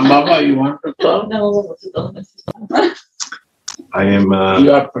 Ram Baba, you want to talk? I am.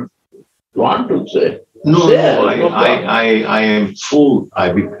 You want to say? No, I am full.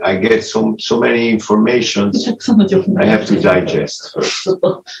 I get so many informations. I have to digest first.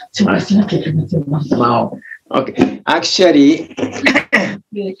 Now, okay. Actually,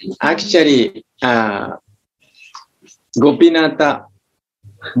 Gopinatha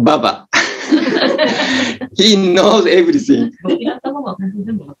Baba, he knows everything.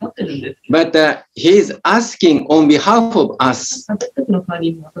 But he's asking on behalf of us.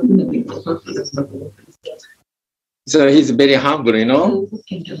 So he's very humble,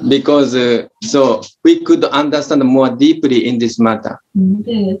 because so we could understand more deeply in this matter.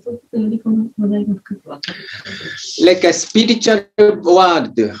 Like a spiritual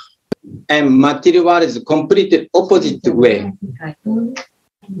world and material world is completely opposite way.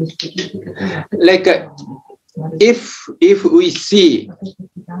 Like if we see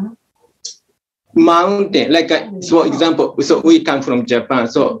mountain, like for example, so we come from Japan,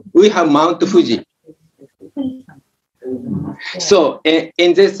 so we have Mount Fuji. So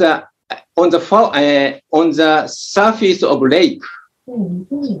in this on the surface of lake,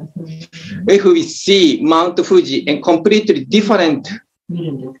 if we see Mount Fuji and completely different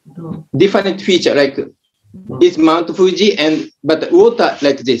different feature like it's Mount Fuji but water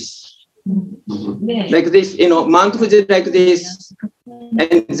like this, Mount Fuji like this,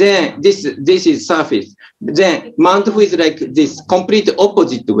 and then this is surface. Then Mount Fuji is like this, complete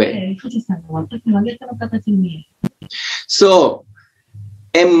opposite way. So,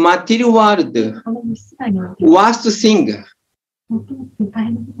 in material world, worst thing.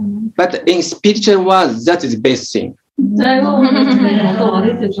 But in spiritual world, that is the best thing.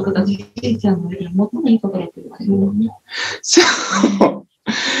 So,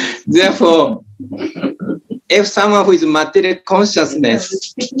 therefore, if someone who is material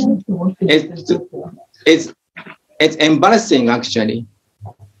consciousness, it's embarrassing actually.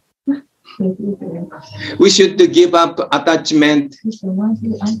 We should give up attachment.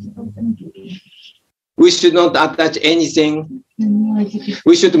 We should not attach anything.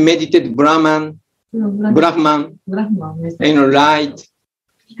 We should meditate Brahman, right?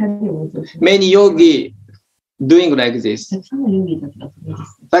 Many yogi doing like this.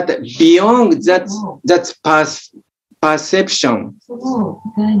 But beyond that perception,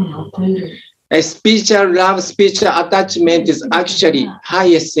 a spiritual love, spiritual attachment is actually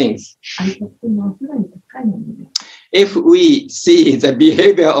highest things. If we see the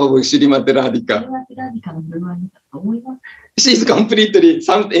behavior of Srimati Radhika, she's completely,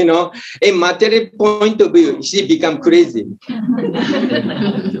 in material point of view, she become crazy.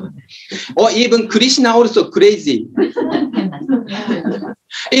 Or even Krishna also crazy.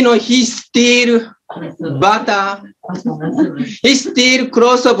 He steal butter. He steal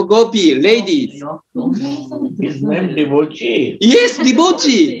clothes of gopi, ladies. His name devotee. Yes,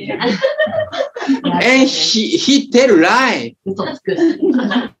 devotee. And he tell lie.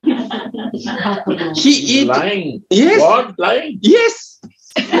 He eat. Lying. Yes. What? Lying? Yes.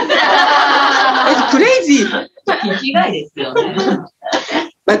 It's crazy.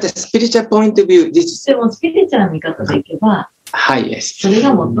 But the spiritual point of view, this is highest.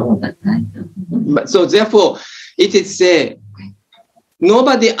 But so therefore, it is say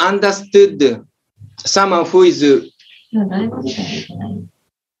nobody understood someone who is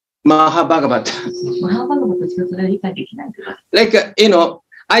Mahabhagavat. Like,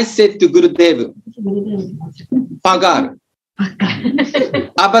 I said to Gurudev, Pagar,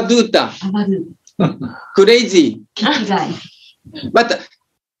 Avaduta, crazy. But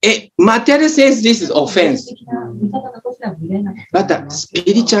material sense, this is offense. But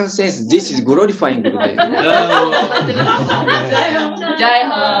spiritual sense, this is glorifying Gurudev.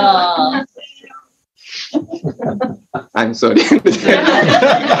 I'm sorry.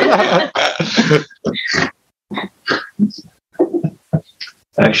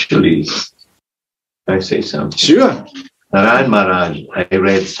 Actually, I say something. Sure. Narayan Maharaj, I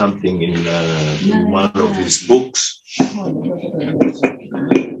read something in one of his books,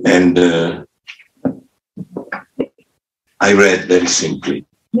 and I read very simply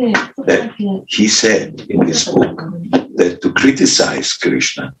that he said in his book that to criticize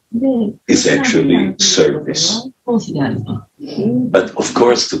Krishna is actually service. But of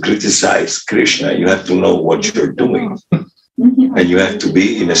course, to criticize Krishna, you have to know what you're doing. And you have to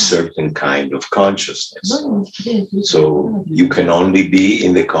be in a certain kind of consciousness. So you can only be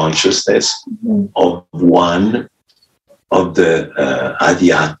in the consciousness of one of the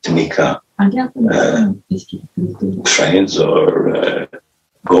Adhyatmika friends or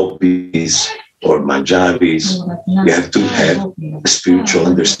gopis or manjaris. You have to have spiritual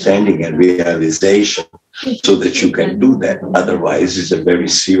understanding and realization so that you can do that. Otherwise, it's a very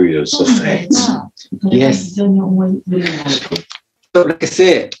serious offense. Yes. So like I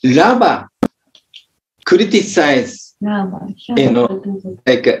say, Rava criticize,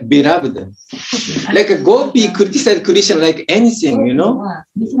 like beloved. Like a gopi criticize Krishna like anything,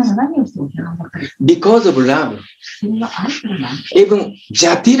 because of love. Even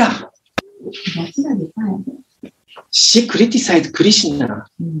Jatira, she criticized Krishna.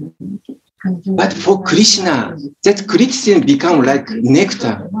 But for Krishna, that criticism become like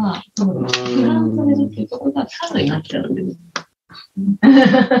nectar.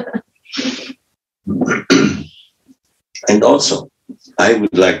 And also, I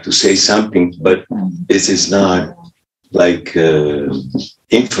would like to say something, but this is not like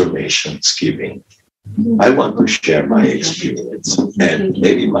information giving. I want to share my experience, and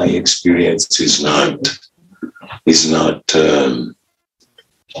maybe my experience is not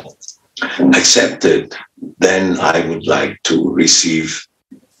accepted. Then I would like to receive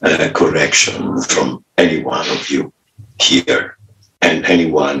correction from any one of you here and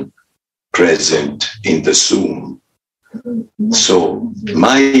anyone present in the Zoom So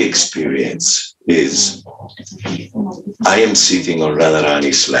my experience is I am sitting on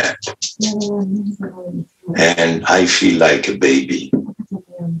Radharani's lap and I feel like a baby.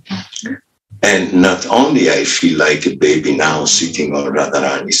 And not only I feel like a baby now sitting on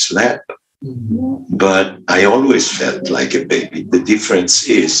Radharani's lap, but I always felt like a baby. The difference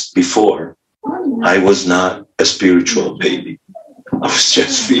is before I was not a spiritual baby. I was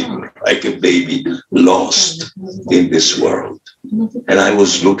just feeling like a baby lost in this world. And I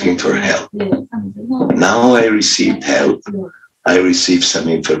was looking for help. Now I received help. I received some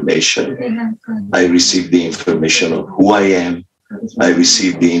information. I received the information of who I am. I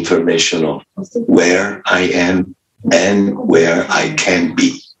received the information of where I am and where I can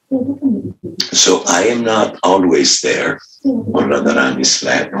be. So I am not always there on Radharani's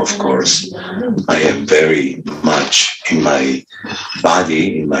lap, of course. I am very much in my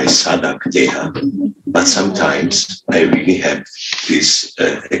body, in my sadhak deha, but sometimes I really have this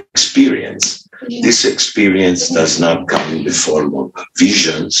experience. This experience does not come in the form of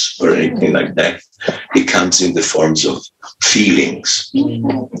visions or anything like that. It comes in the forms of feelings.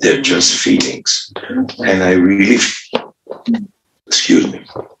 They're just feelings. And I really,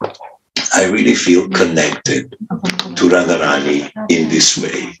 I really feel connected to Radharani in this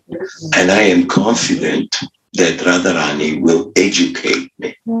way. And I am confident that Radharani will educate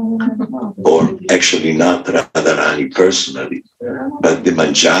me. Or actually not Radharani personally, but the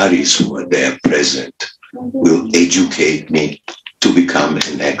Manjaris who are there present will educate me to become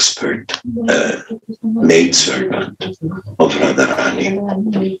an expert maidservant of Radharani.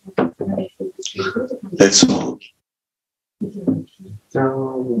 That's all.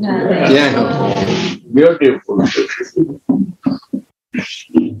 Yeah. Beautiful.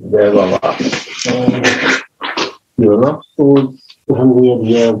 Vilapa.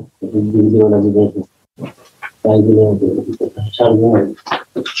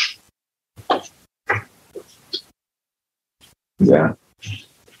 Yeah.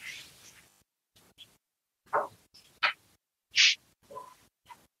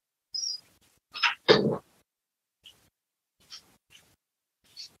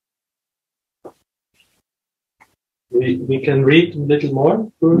 We can read a little more.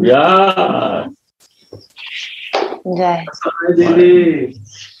 Yeah. Jai. Hi, Didi.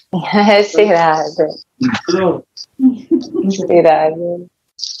 Shri Radhe. Hello. Shri Radhe.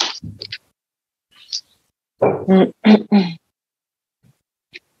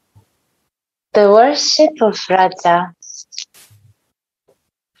 The worship of Raja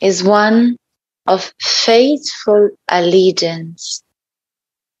is one of faithful allegiance.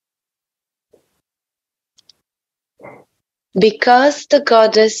 Because the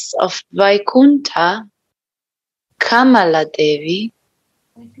goddess of Vaikuntha, Kamala Devi,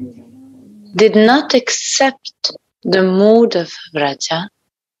 did not accept the mood of Vraja,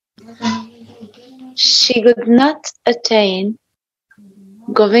 she could not attain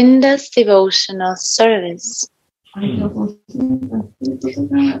Govinda's devotional service.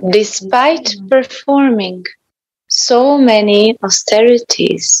 Despite performing so many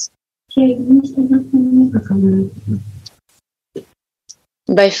austerities,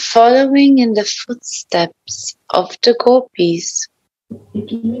 by following in the footsteps of the gopis,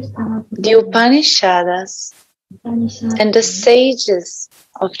 the Upanishads and the sages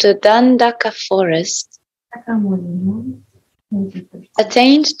of the Dandaka forest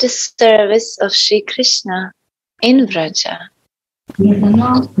attained the service of Sri Krishna in Vraja.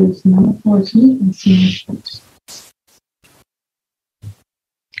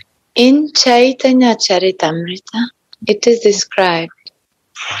 In Chaitanya Charitamrita, it is described,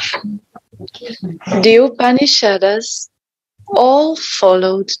 the Upanishads all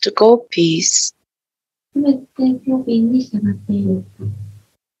followed the gopis,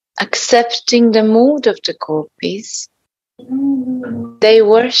 accepting the mood of the gopis. They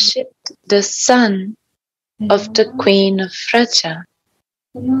worshipped the son of the queen of Vraja,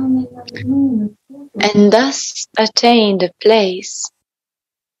 and thus attained a place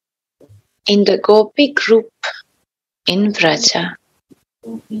in the gopi group in Vraja.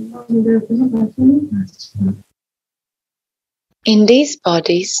 In these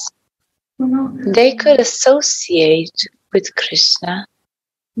bodies, they could associate with Krishna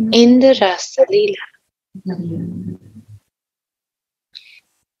in the Rasa Leela.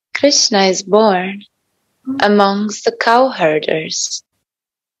 Krishna is born amongst the cowherders,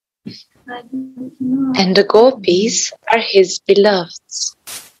 and the gopis are his beloveds.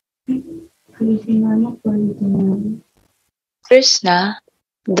 Krishna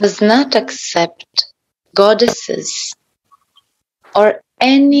does not accept goddesses or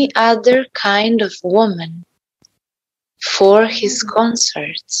any other kind of woman for his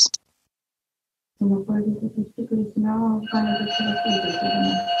concerts.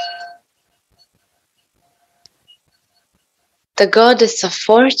 The goddess of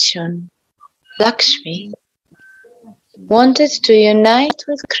fortune, Lakshmi, wanted to unite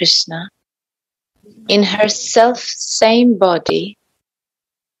with Krishna in her self-same body,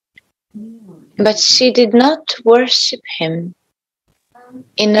 but she did not worship him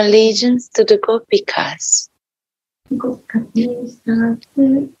in allegiance to the Gopikas.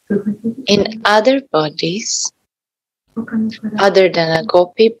 In other bodies, other than a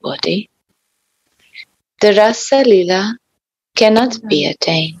Gopi body, the Rasa Lila cannot be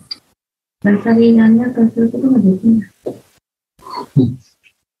attained.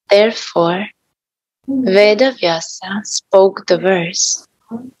 Therefore, Vedavyasa spoke the verse,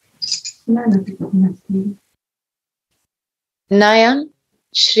 Nayam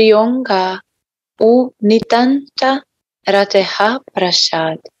Shriyonga U Nitanta Rateha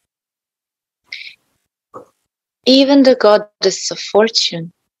Prasad. Even the goddess of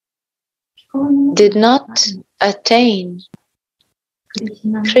fortune did not attain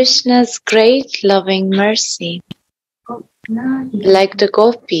Krishna's great loving mercy like the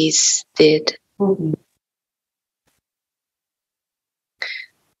gopis did.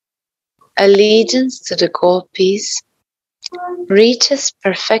 Allegiance to the gopis reaches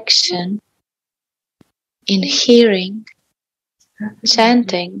perfection in hearing,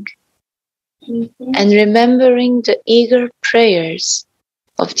 chanting, and remembering the eager prayers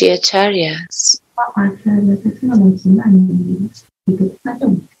of the acharyas.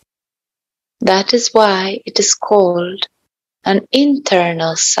 That is why it is called an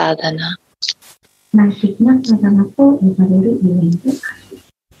internal sadhana.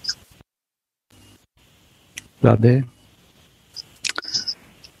 Radhe,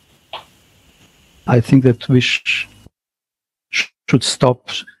 I think that we should stop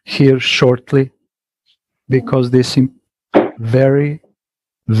here shortly, because this very,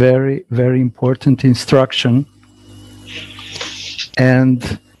 very, very important instruction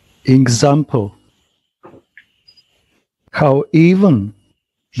and example how even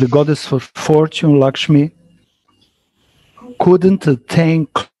the goddess of fortune, Lakshmi, couldn't attain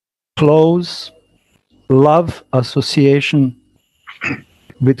close love association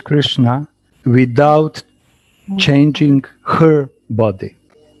with Krishna without changing her body.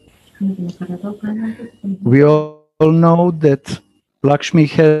 We all know that Lakshmi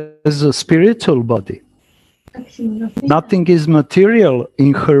has a spiritual body. Nothing is material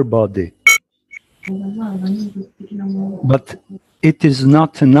in her body. But it is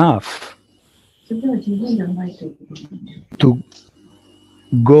not enough to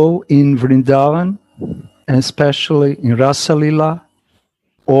go in Vrindavan, and especially in Rasa Lila,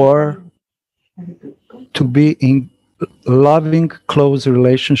 or to be in loving, close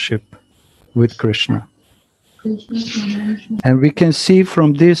relationship with Krishna. And we can see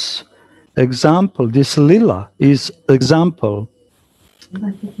from this example, this Lila is example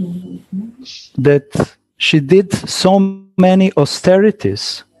that she did so many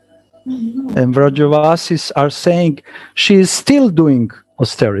austerities. And Vrajavasis are saying she is still doing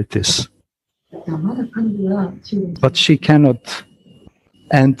austerities, but she cannot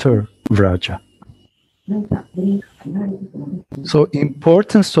enter Vraja. So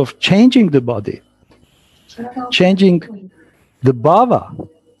importance of changing the body, changing the bhava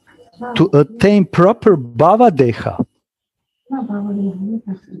to attain proper bhava deha.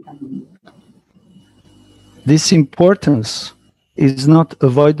 This importance is not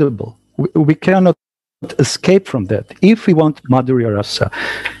avoidable. We cannot escape from that if we want Madhurya Rasa.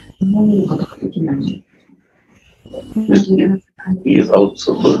 He is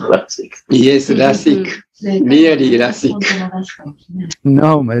also Rasik. Yes, Rasik. Really Rasik.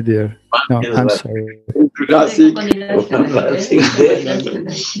 No, my dear. No, I'm sorry. Rasik.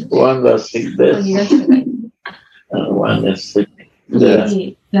 One Rasik there. And one is sitting there.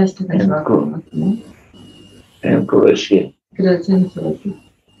 And Croatia.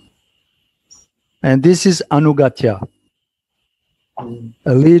 And this is Anugatya,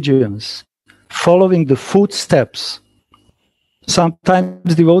 allegiance, following the footsteps.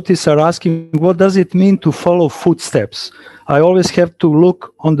 Sometimes devotees are asking, what does it mean to follow footsteps? I always have to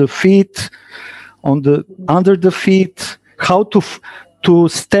look on the feet, under the feet, how to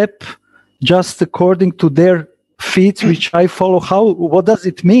step just according to their feet, which I follow. What does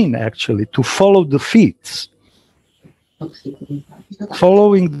it mean actually to follow the feet?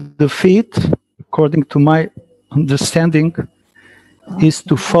 Following the feet, according to my understanding, is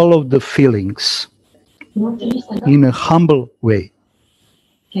to follow the feelings in a humble way.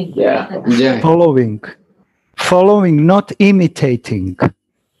 Yeah. Yeah. Following, not imitating.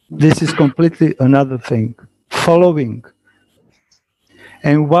 This is completely another thing. Following.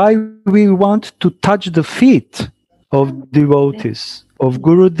 And why we want to touch the feet of devotees, of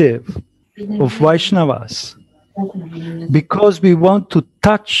Gurudev, of Vaishnavas, because we want to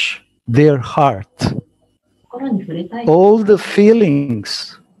touch their heart. All the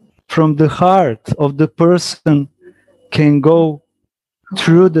feelings from the heart of the person can go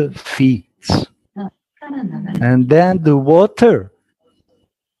through the feet. And then the water,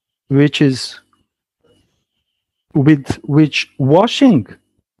 which is with which washing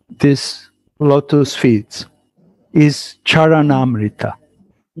this lotus feet, is charanamrita.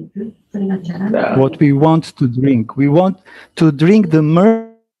 What we want to drink. We want to drink the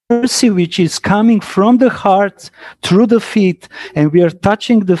mercy which is coming from the heart through the feet, and we are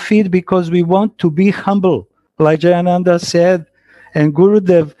touching the feet because we want to be humble, like Jayananda said. And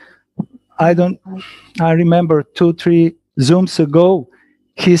Gurudev, I remember 2-3 Zooms ago,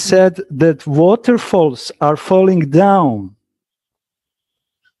 he said that waterfalls are falling down.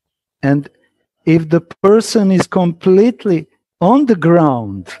 And if the person is completely on the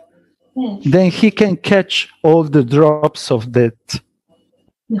ground, then he can catch all the drops of that.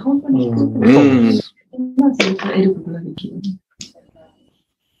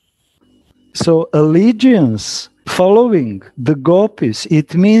 So allegiance, following the gopis,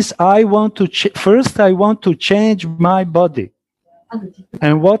 it means I want to first I want to change my body.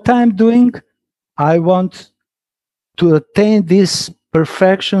 And what I'm doing, I want to attain this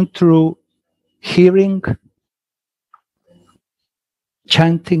perfection through hearing,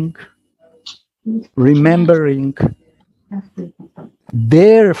 chanting, remembering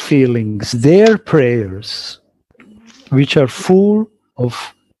their feelings, their prayers, which are full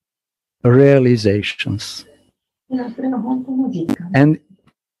of realizations. And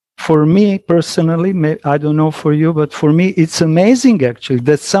for me personally, I don't know for you, but for me, it's amazing actually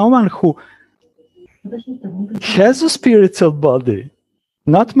that someone who has a spiritual body,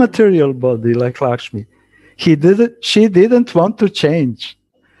 not material body like Lakshmi, she didn't want to change.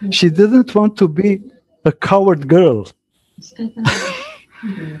 She didn't want to be a coward girl.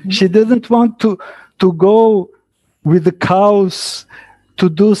 She didn't want to go with the cows to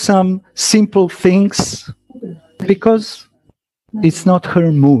do some simple things because it's not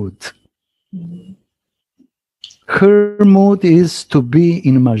her mood. Her mood is to be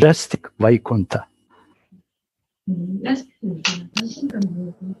in majestic Vaikuntha.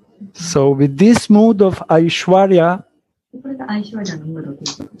 So with this mood of Aishwarya,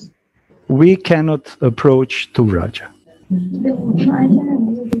 we cannot approach to Raja.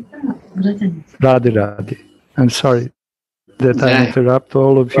 Radhe Radhe. I'm sorry that I interrupt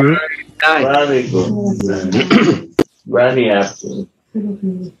all of you. Very good. Very happy.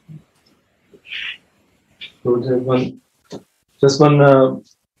 Just one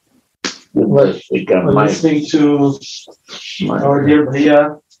listening to our dear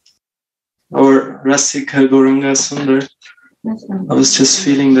Bhaiya, our Rasik Gauranga Sundar, I was just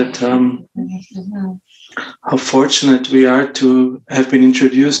feeling that how fortunate we are to have been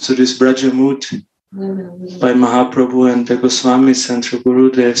introduced to this Braja mood by Mahaprabhu and the Goswamis and through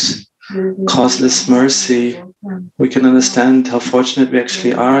Gurudev's causeless mercy. We can understand how fortunate we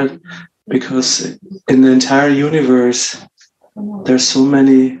actually are, because in the entire universe there are so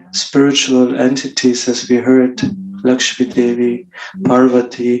many spiritual entities, as we heard, Lakshmi Devi,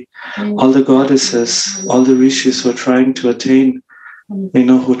 Parvati, all the goddesses, all the rishis who are trying to attain,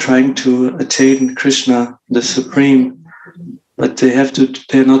 who are trying to attain Krishna, the Supreme, but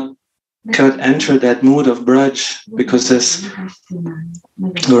cannot enter that mood of Braj, because as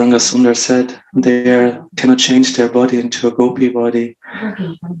Gauranga Sundar said, they cannot change their body into a gopi body.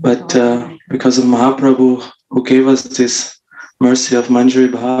 But because of Mahaprabhu, who gave us this mercy of Manjari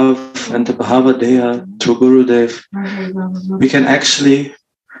Bhav and the Bhava Deha through Gurudev, we can actually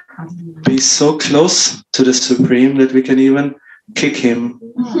be so close to the Supreme that we can even kick him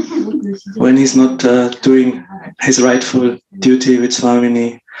when he's not doing his rightful duty with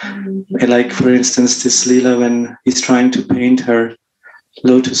Swamini. Like, for instance, this Leela when he's trying to paint her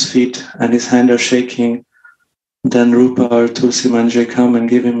lotus feet and his hands are shaking, then Rupa or Tulsi Manjari come and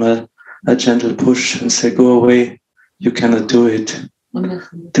give him a gentle push and say, go away, you cannot do it.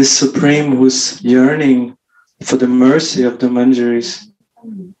 This Supreme who's yearning for the mercy of the Manjaris,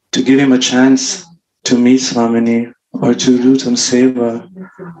 to give him a chance to meet Swamini or to do some seva.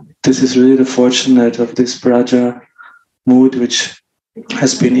 This is really the fortunate of this Braja mood which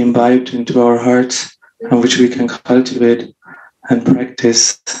has been imbibed into our hearts and which we can cultivate and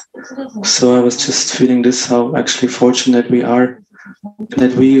practice. So I was just feeling this, how actually fortunate we are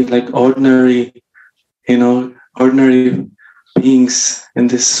that we, like ordinary, ordinary beings in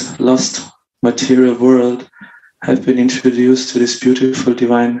this lost material world have been introduced to this beautiful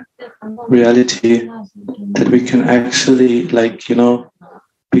divine reality, that we can actually, like, you know,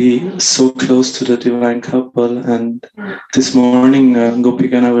 be so close to the divine couple. And this morning,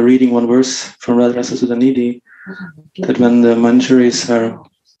 Gopika and I were reading one verse from Radharasa Sudanidhi, that when the manjaris are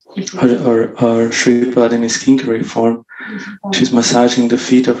Shripad in his Kinkari form, she's massaging the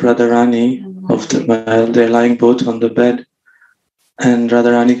feet of Radharani, they're lying both on the bed, and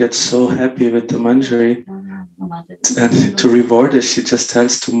Radharani gets so happy with the manjari, and to reward it, she just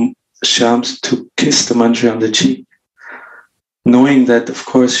tells to Shyam to kiss the manjari on the cheek, knowing that, of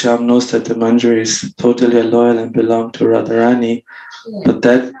course, Shyam knows that the manjari is totally loyal and belong to Radharani. But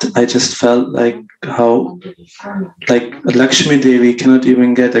that, I just felt like how, like, Lakshmi Devi cannot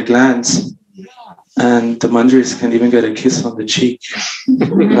even get a glance, and the manjaris can't even get a kiss on the cheek.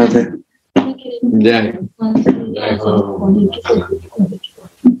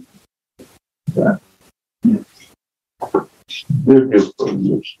 Beautiful,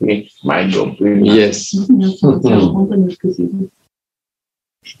 you speak my opinion. Yes.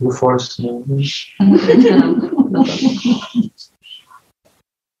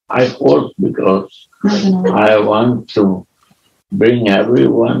 I force because I want to bring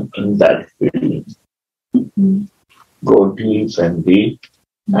everyone in that feeling. Go deep and deep,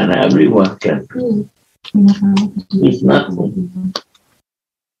 and everyone can do. It's nothing.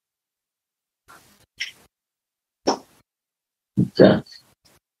 Just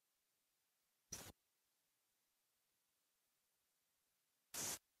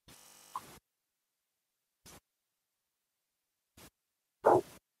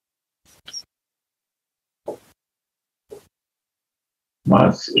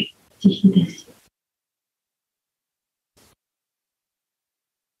mercy.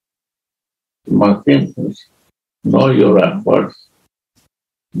 Mercy means know your efforts,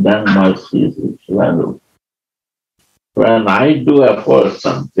 then mercy is its value. When I do effort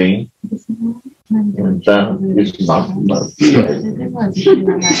something, then it's not mercy.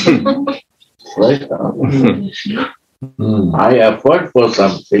 Right? I effort for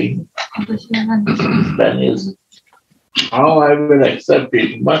something, then is how I will accept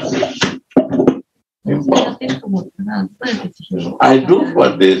it. Mercy. I do for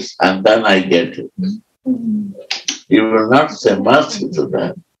this and then I get it. You will not say mercy to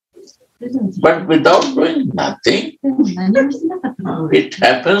them. But without doing nothing, it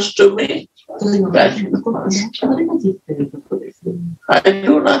happens to me. That I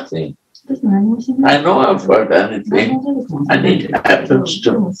do nothing. I know effort anything, and it happens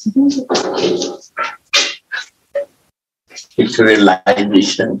to me. It's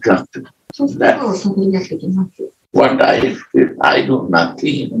realization comes to that. What I feel, I do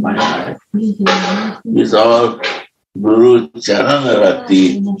nothing in my life. It's all Guru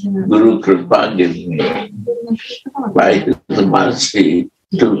Charanarati, Guru Kripa giving me by His mercy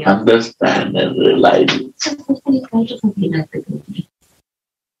to understand and realize it.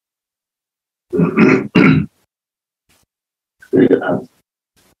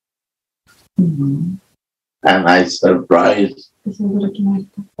 And I surprised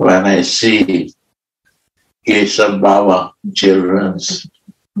when I see Keshav Baba, children,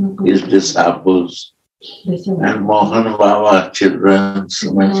 his disciples, and Mohan Baba, children,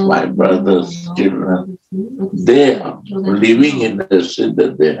 means my brother's children. They are living in the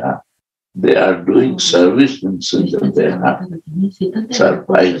Siddha. They are doing service in Siddha.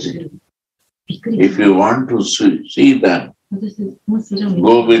 Surprising. If you want to see them,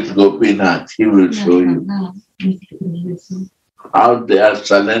 go with Gopinath, he will show you how they are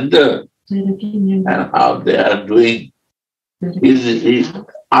surrendered and how they are doing. Is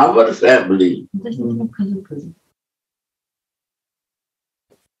our family.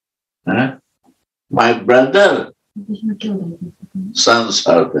 My brother, sons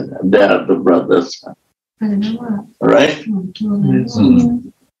are there. They are the brothers. Right?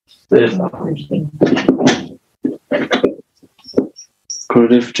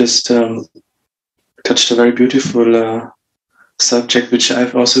 Gurudev just touched a very beautiful subject, which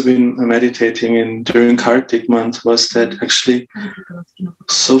I've also been meditating in during Kartik month, was that actually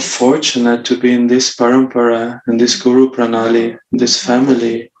so fortunate to be in this parampara, in this Guru Pranali, in this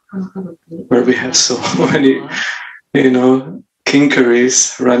family, where we have so many,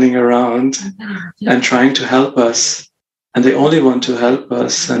 kinkaris running around and trying to help us. And they only want to help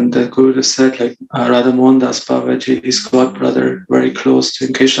us. And the Guru said, like Radha Mohan Das Babaji, his god brother, very close to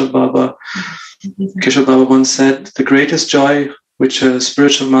Keshav Baba. Keshav Baba once said, the greatest joy which a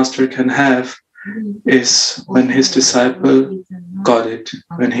spiritual master can have is when his disciple got it,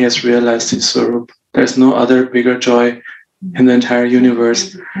 when he has realized his Swarup. There's no other bigger joy in the entire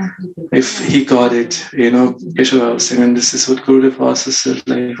universe. If he got it, you know, Keshava was saying, and this is what Gurudev also said,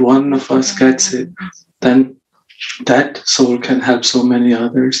 like if one of us gets it, then that soul can help so many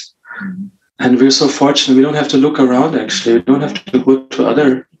others. And we're so fortunate, we don't have to look around actually, we don't have to go to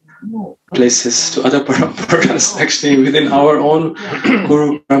other places, to other paramparas. Actually, within our own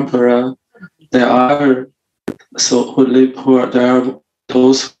Guru Parampara, there are there are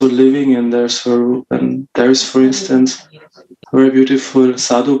those who are living in their Swarup. And there's, for instance, a very beautiful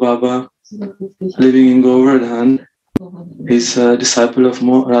Sadhu Baba living in Govardhan. He's a disciple of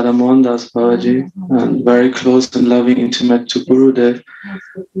Radha Mohan Das Babaji and very close and loving, intimate to Gurudev.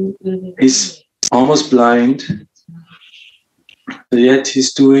 He's almost blind, yet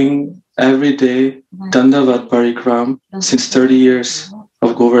he's doing every day Dandavat Parikram since 30 years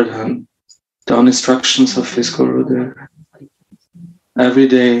of Govardhan, on instructions of his Gurudev. Every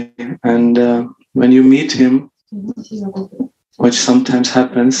day. And when you meet him, which sometimes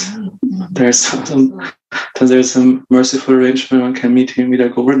happens, there's some merciful arrangement. One can meet him either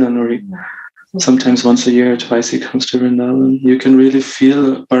Govardhan or sometimes once a year, twice he comes to Vrindavan. You can really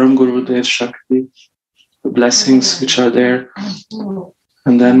feel Param Gurudev's Shakti, the blessings which are there.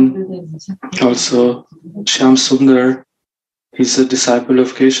 And then also Shyam Sundar, he's a disciple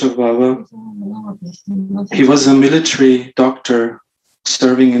of Keshav Baba. He was a military doctor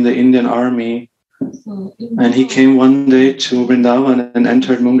serving in the Indian army. And he came one day to Vrindavan and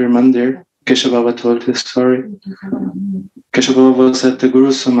entered Mundir Mandir. Keshav Baba told his story. Keshav Baba was at the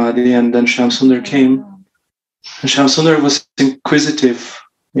Guru Samadhi, and then Shyam Sundar came. And Shyam Sundar was inquisitive.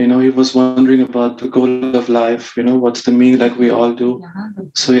 You know, he was wondering about the goal of life. You know, what's the meaning, like we all do.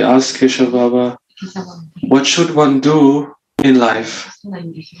 So he asked Keshav Baba, what should one do in life?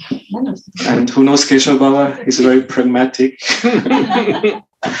 And who knows Keshav Baba? He's very pragmatic.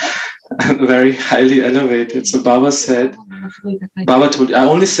 And very highly elevated. So Baba told, I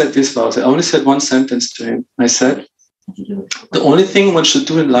only said this, Baba. I only said one sentence to him. I said, the only thing one should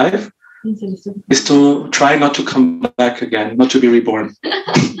do in life is to try not to come back again, not to be reborn.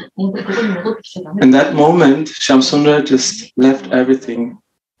 In that moment, Shyam Sundar just left everything.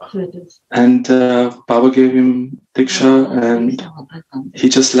 And Baba gave him Diksha, and he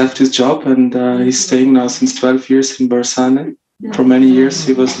just left his job, and he's staying now since 12 years in Barsane. For many years,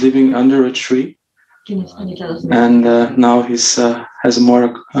 he was living under a tree, and now he's has a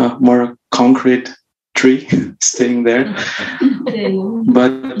more concrete tree staying there.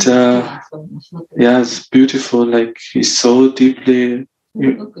 But yeah, it's beautiful. Like he's so deeply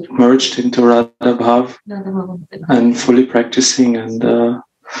merged into Radha Bhav and fully practicing. And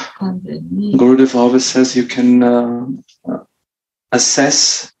Gurudev always says you can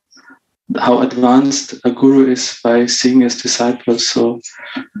assess how advanced a guru is by seeing his disciples. So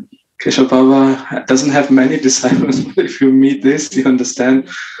Keshav Baba doesn't have many disciples, but if you meet this, you understand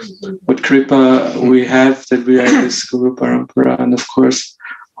what kripa we have, that we are this Guru Parampara. And of course,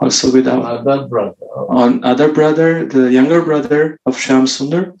 also with our other brother, the younger brother of Shyam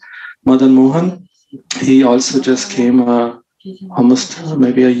Sundar, Madan Mohan, he also just came almost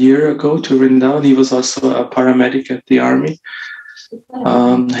maybe a year ago to Vrindavan. He was also a paramedic at the army.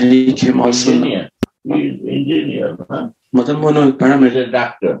 He came also. He's engineer. Madan Mohan is paramedic. He's a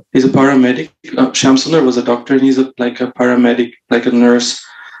doctor. He's a paramedic. Shyam Sundar was a doctor, and he's like a paramedic, like a nurse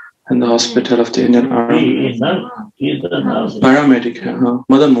in the hospital of the Indian Army. He's a nurse. Paramedic,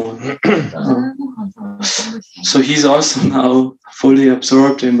 Madan Mohan. So he's also now fully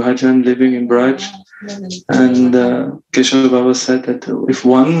absorbed in bhajan, living in Braj. And Keshav Baba said that if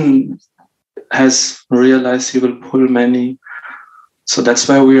one has realized, he will pull many. So that's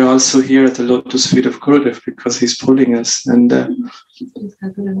why we are also here at the lotus feet of Gurudev, because he's pulling us. And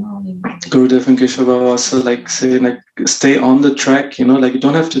Gurudev and Keshav Baba also like say, like, stay on the track, you know, like you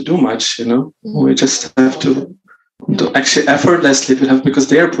don't have to do much, you know. We just have to do actually effortlessly, because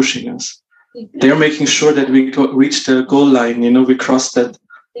they are pushing us. They're making sure that we reach the goal line, you know, we cross that.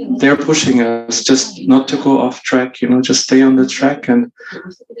 They're pushing us just not to go off track, you know, just stay on the track. And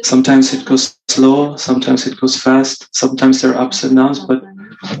sometimes it goes slow, sometimes it goes fast, sometimes there are ups and downs, but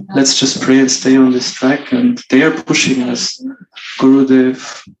let's just pray and stay on this track. And they are pushing us.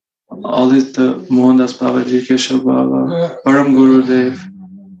 Gurudev, all the Mohandas Babaji, Keshav Baba, Param Gurudev,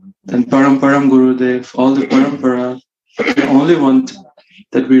 then Param Gurudev, all the Parampara. They only want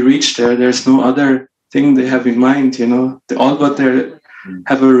that we reach there. There's no other thing they have in mind, you know. All what they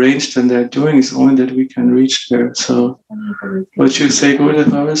have arranged and they're doing is only that we can reach there. So what you say,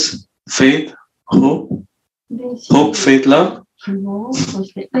 Gurudev, always faith, hope, faith, love.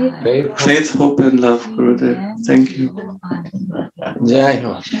 Faith, hope, and love, Gurudev. Thank you. Jai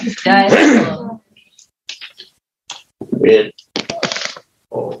Ho. faith.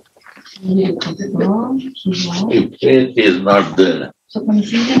 Oh. If faith is not there,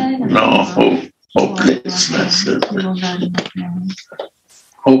 no hope, hopelessness.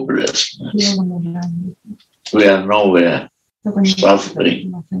 Hopelessness. We are nowhere,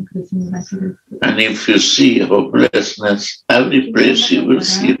 suffering. And if you see hopelessness, every place you will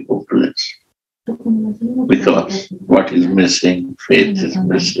see hopeless. Because what is missing? Faith is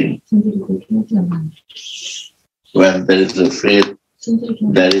missing. When there is a faith,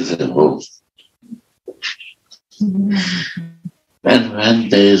 there is a hope. And when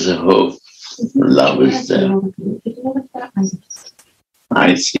there is a hope, love is there.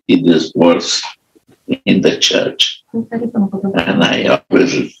 I see this verse in the church, and I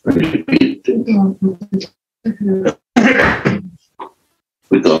always repeat it.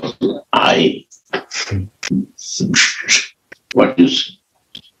 Because I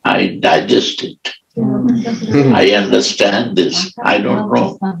digest it. I understand this. I don't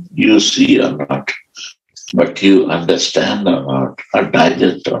know you see or not, but you understand or not, or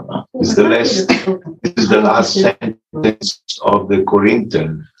digest or not. It's the last sentence of the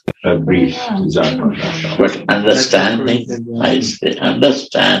Corinthian brief. But understanding, I say,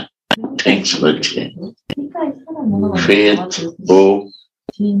 understand, things will change. Faith, hope,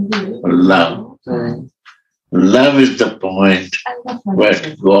 love. Love is the point where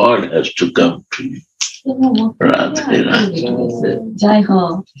God has to come to you.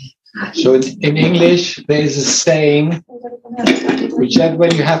 So in English, there is a saying which said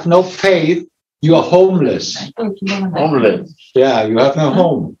when you have no faith, you are homeless. Homeless. Yeah, you have no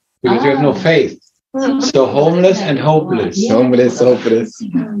home because you have no faith. So homeless and hopeless. Homeless, hopeless.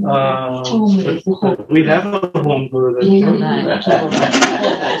 We have a home for that.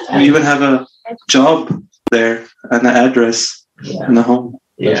 We even have a job there and an address and a home.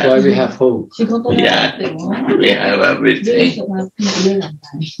 That's why we have hope. Yeah, we have everything.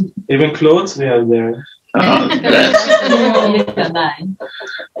 Even clothes we have there. Oh,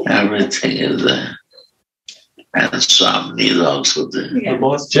 everything is there. And Swami is also there. The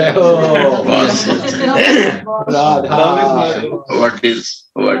boss. Boss is there.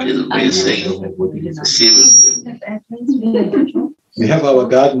 What is missing? We have our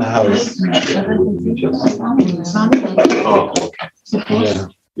garden house.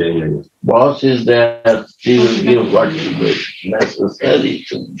 Yeah. Boss is there. She will give what is necessary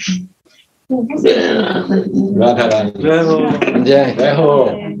to Radharani. Jai Ho.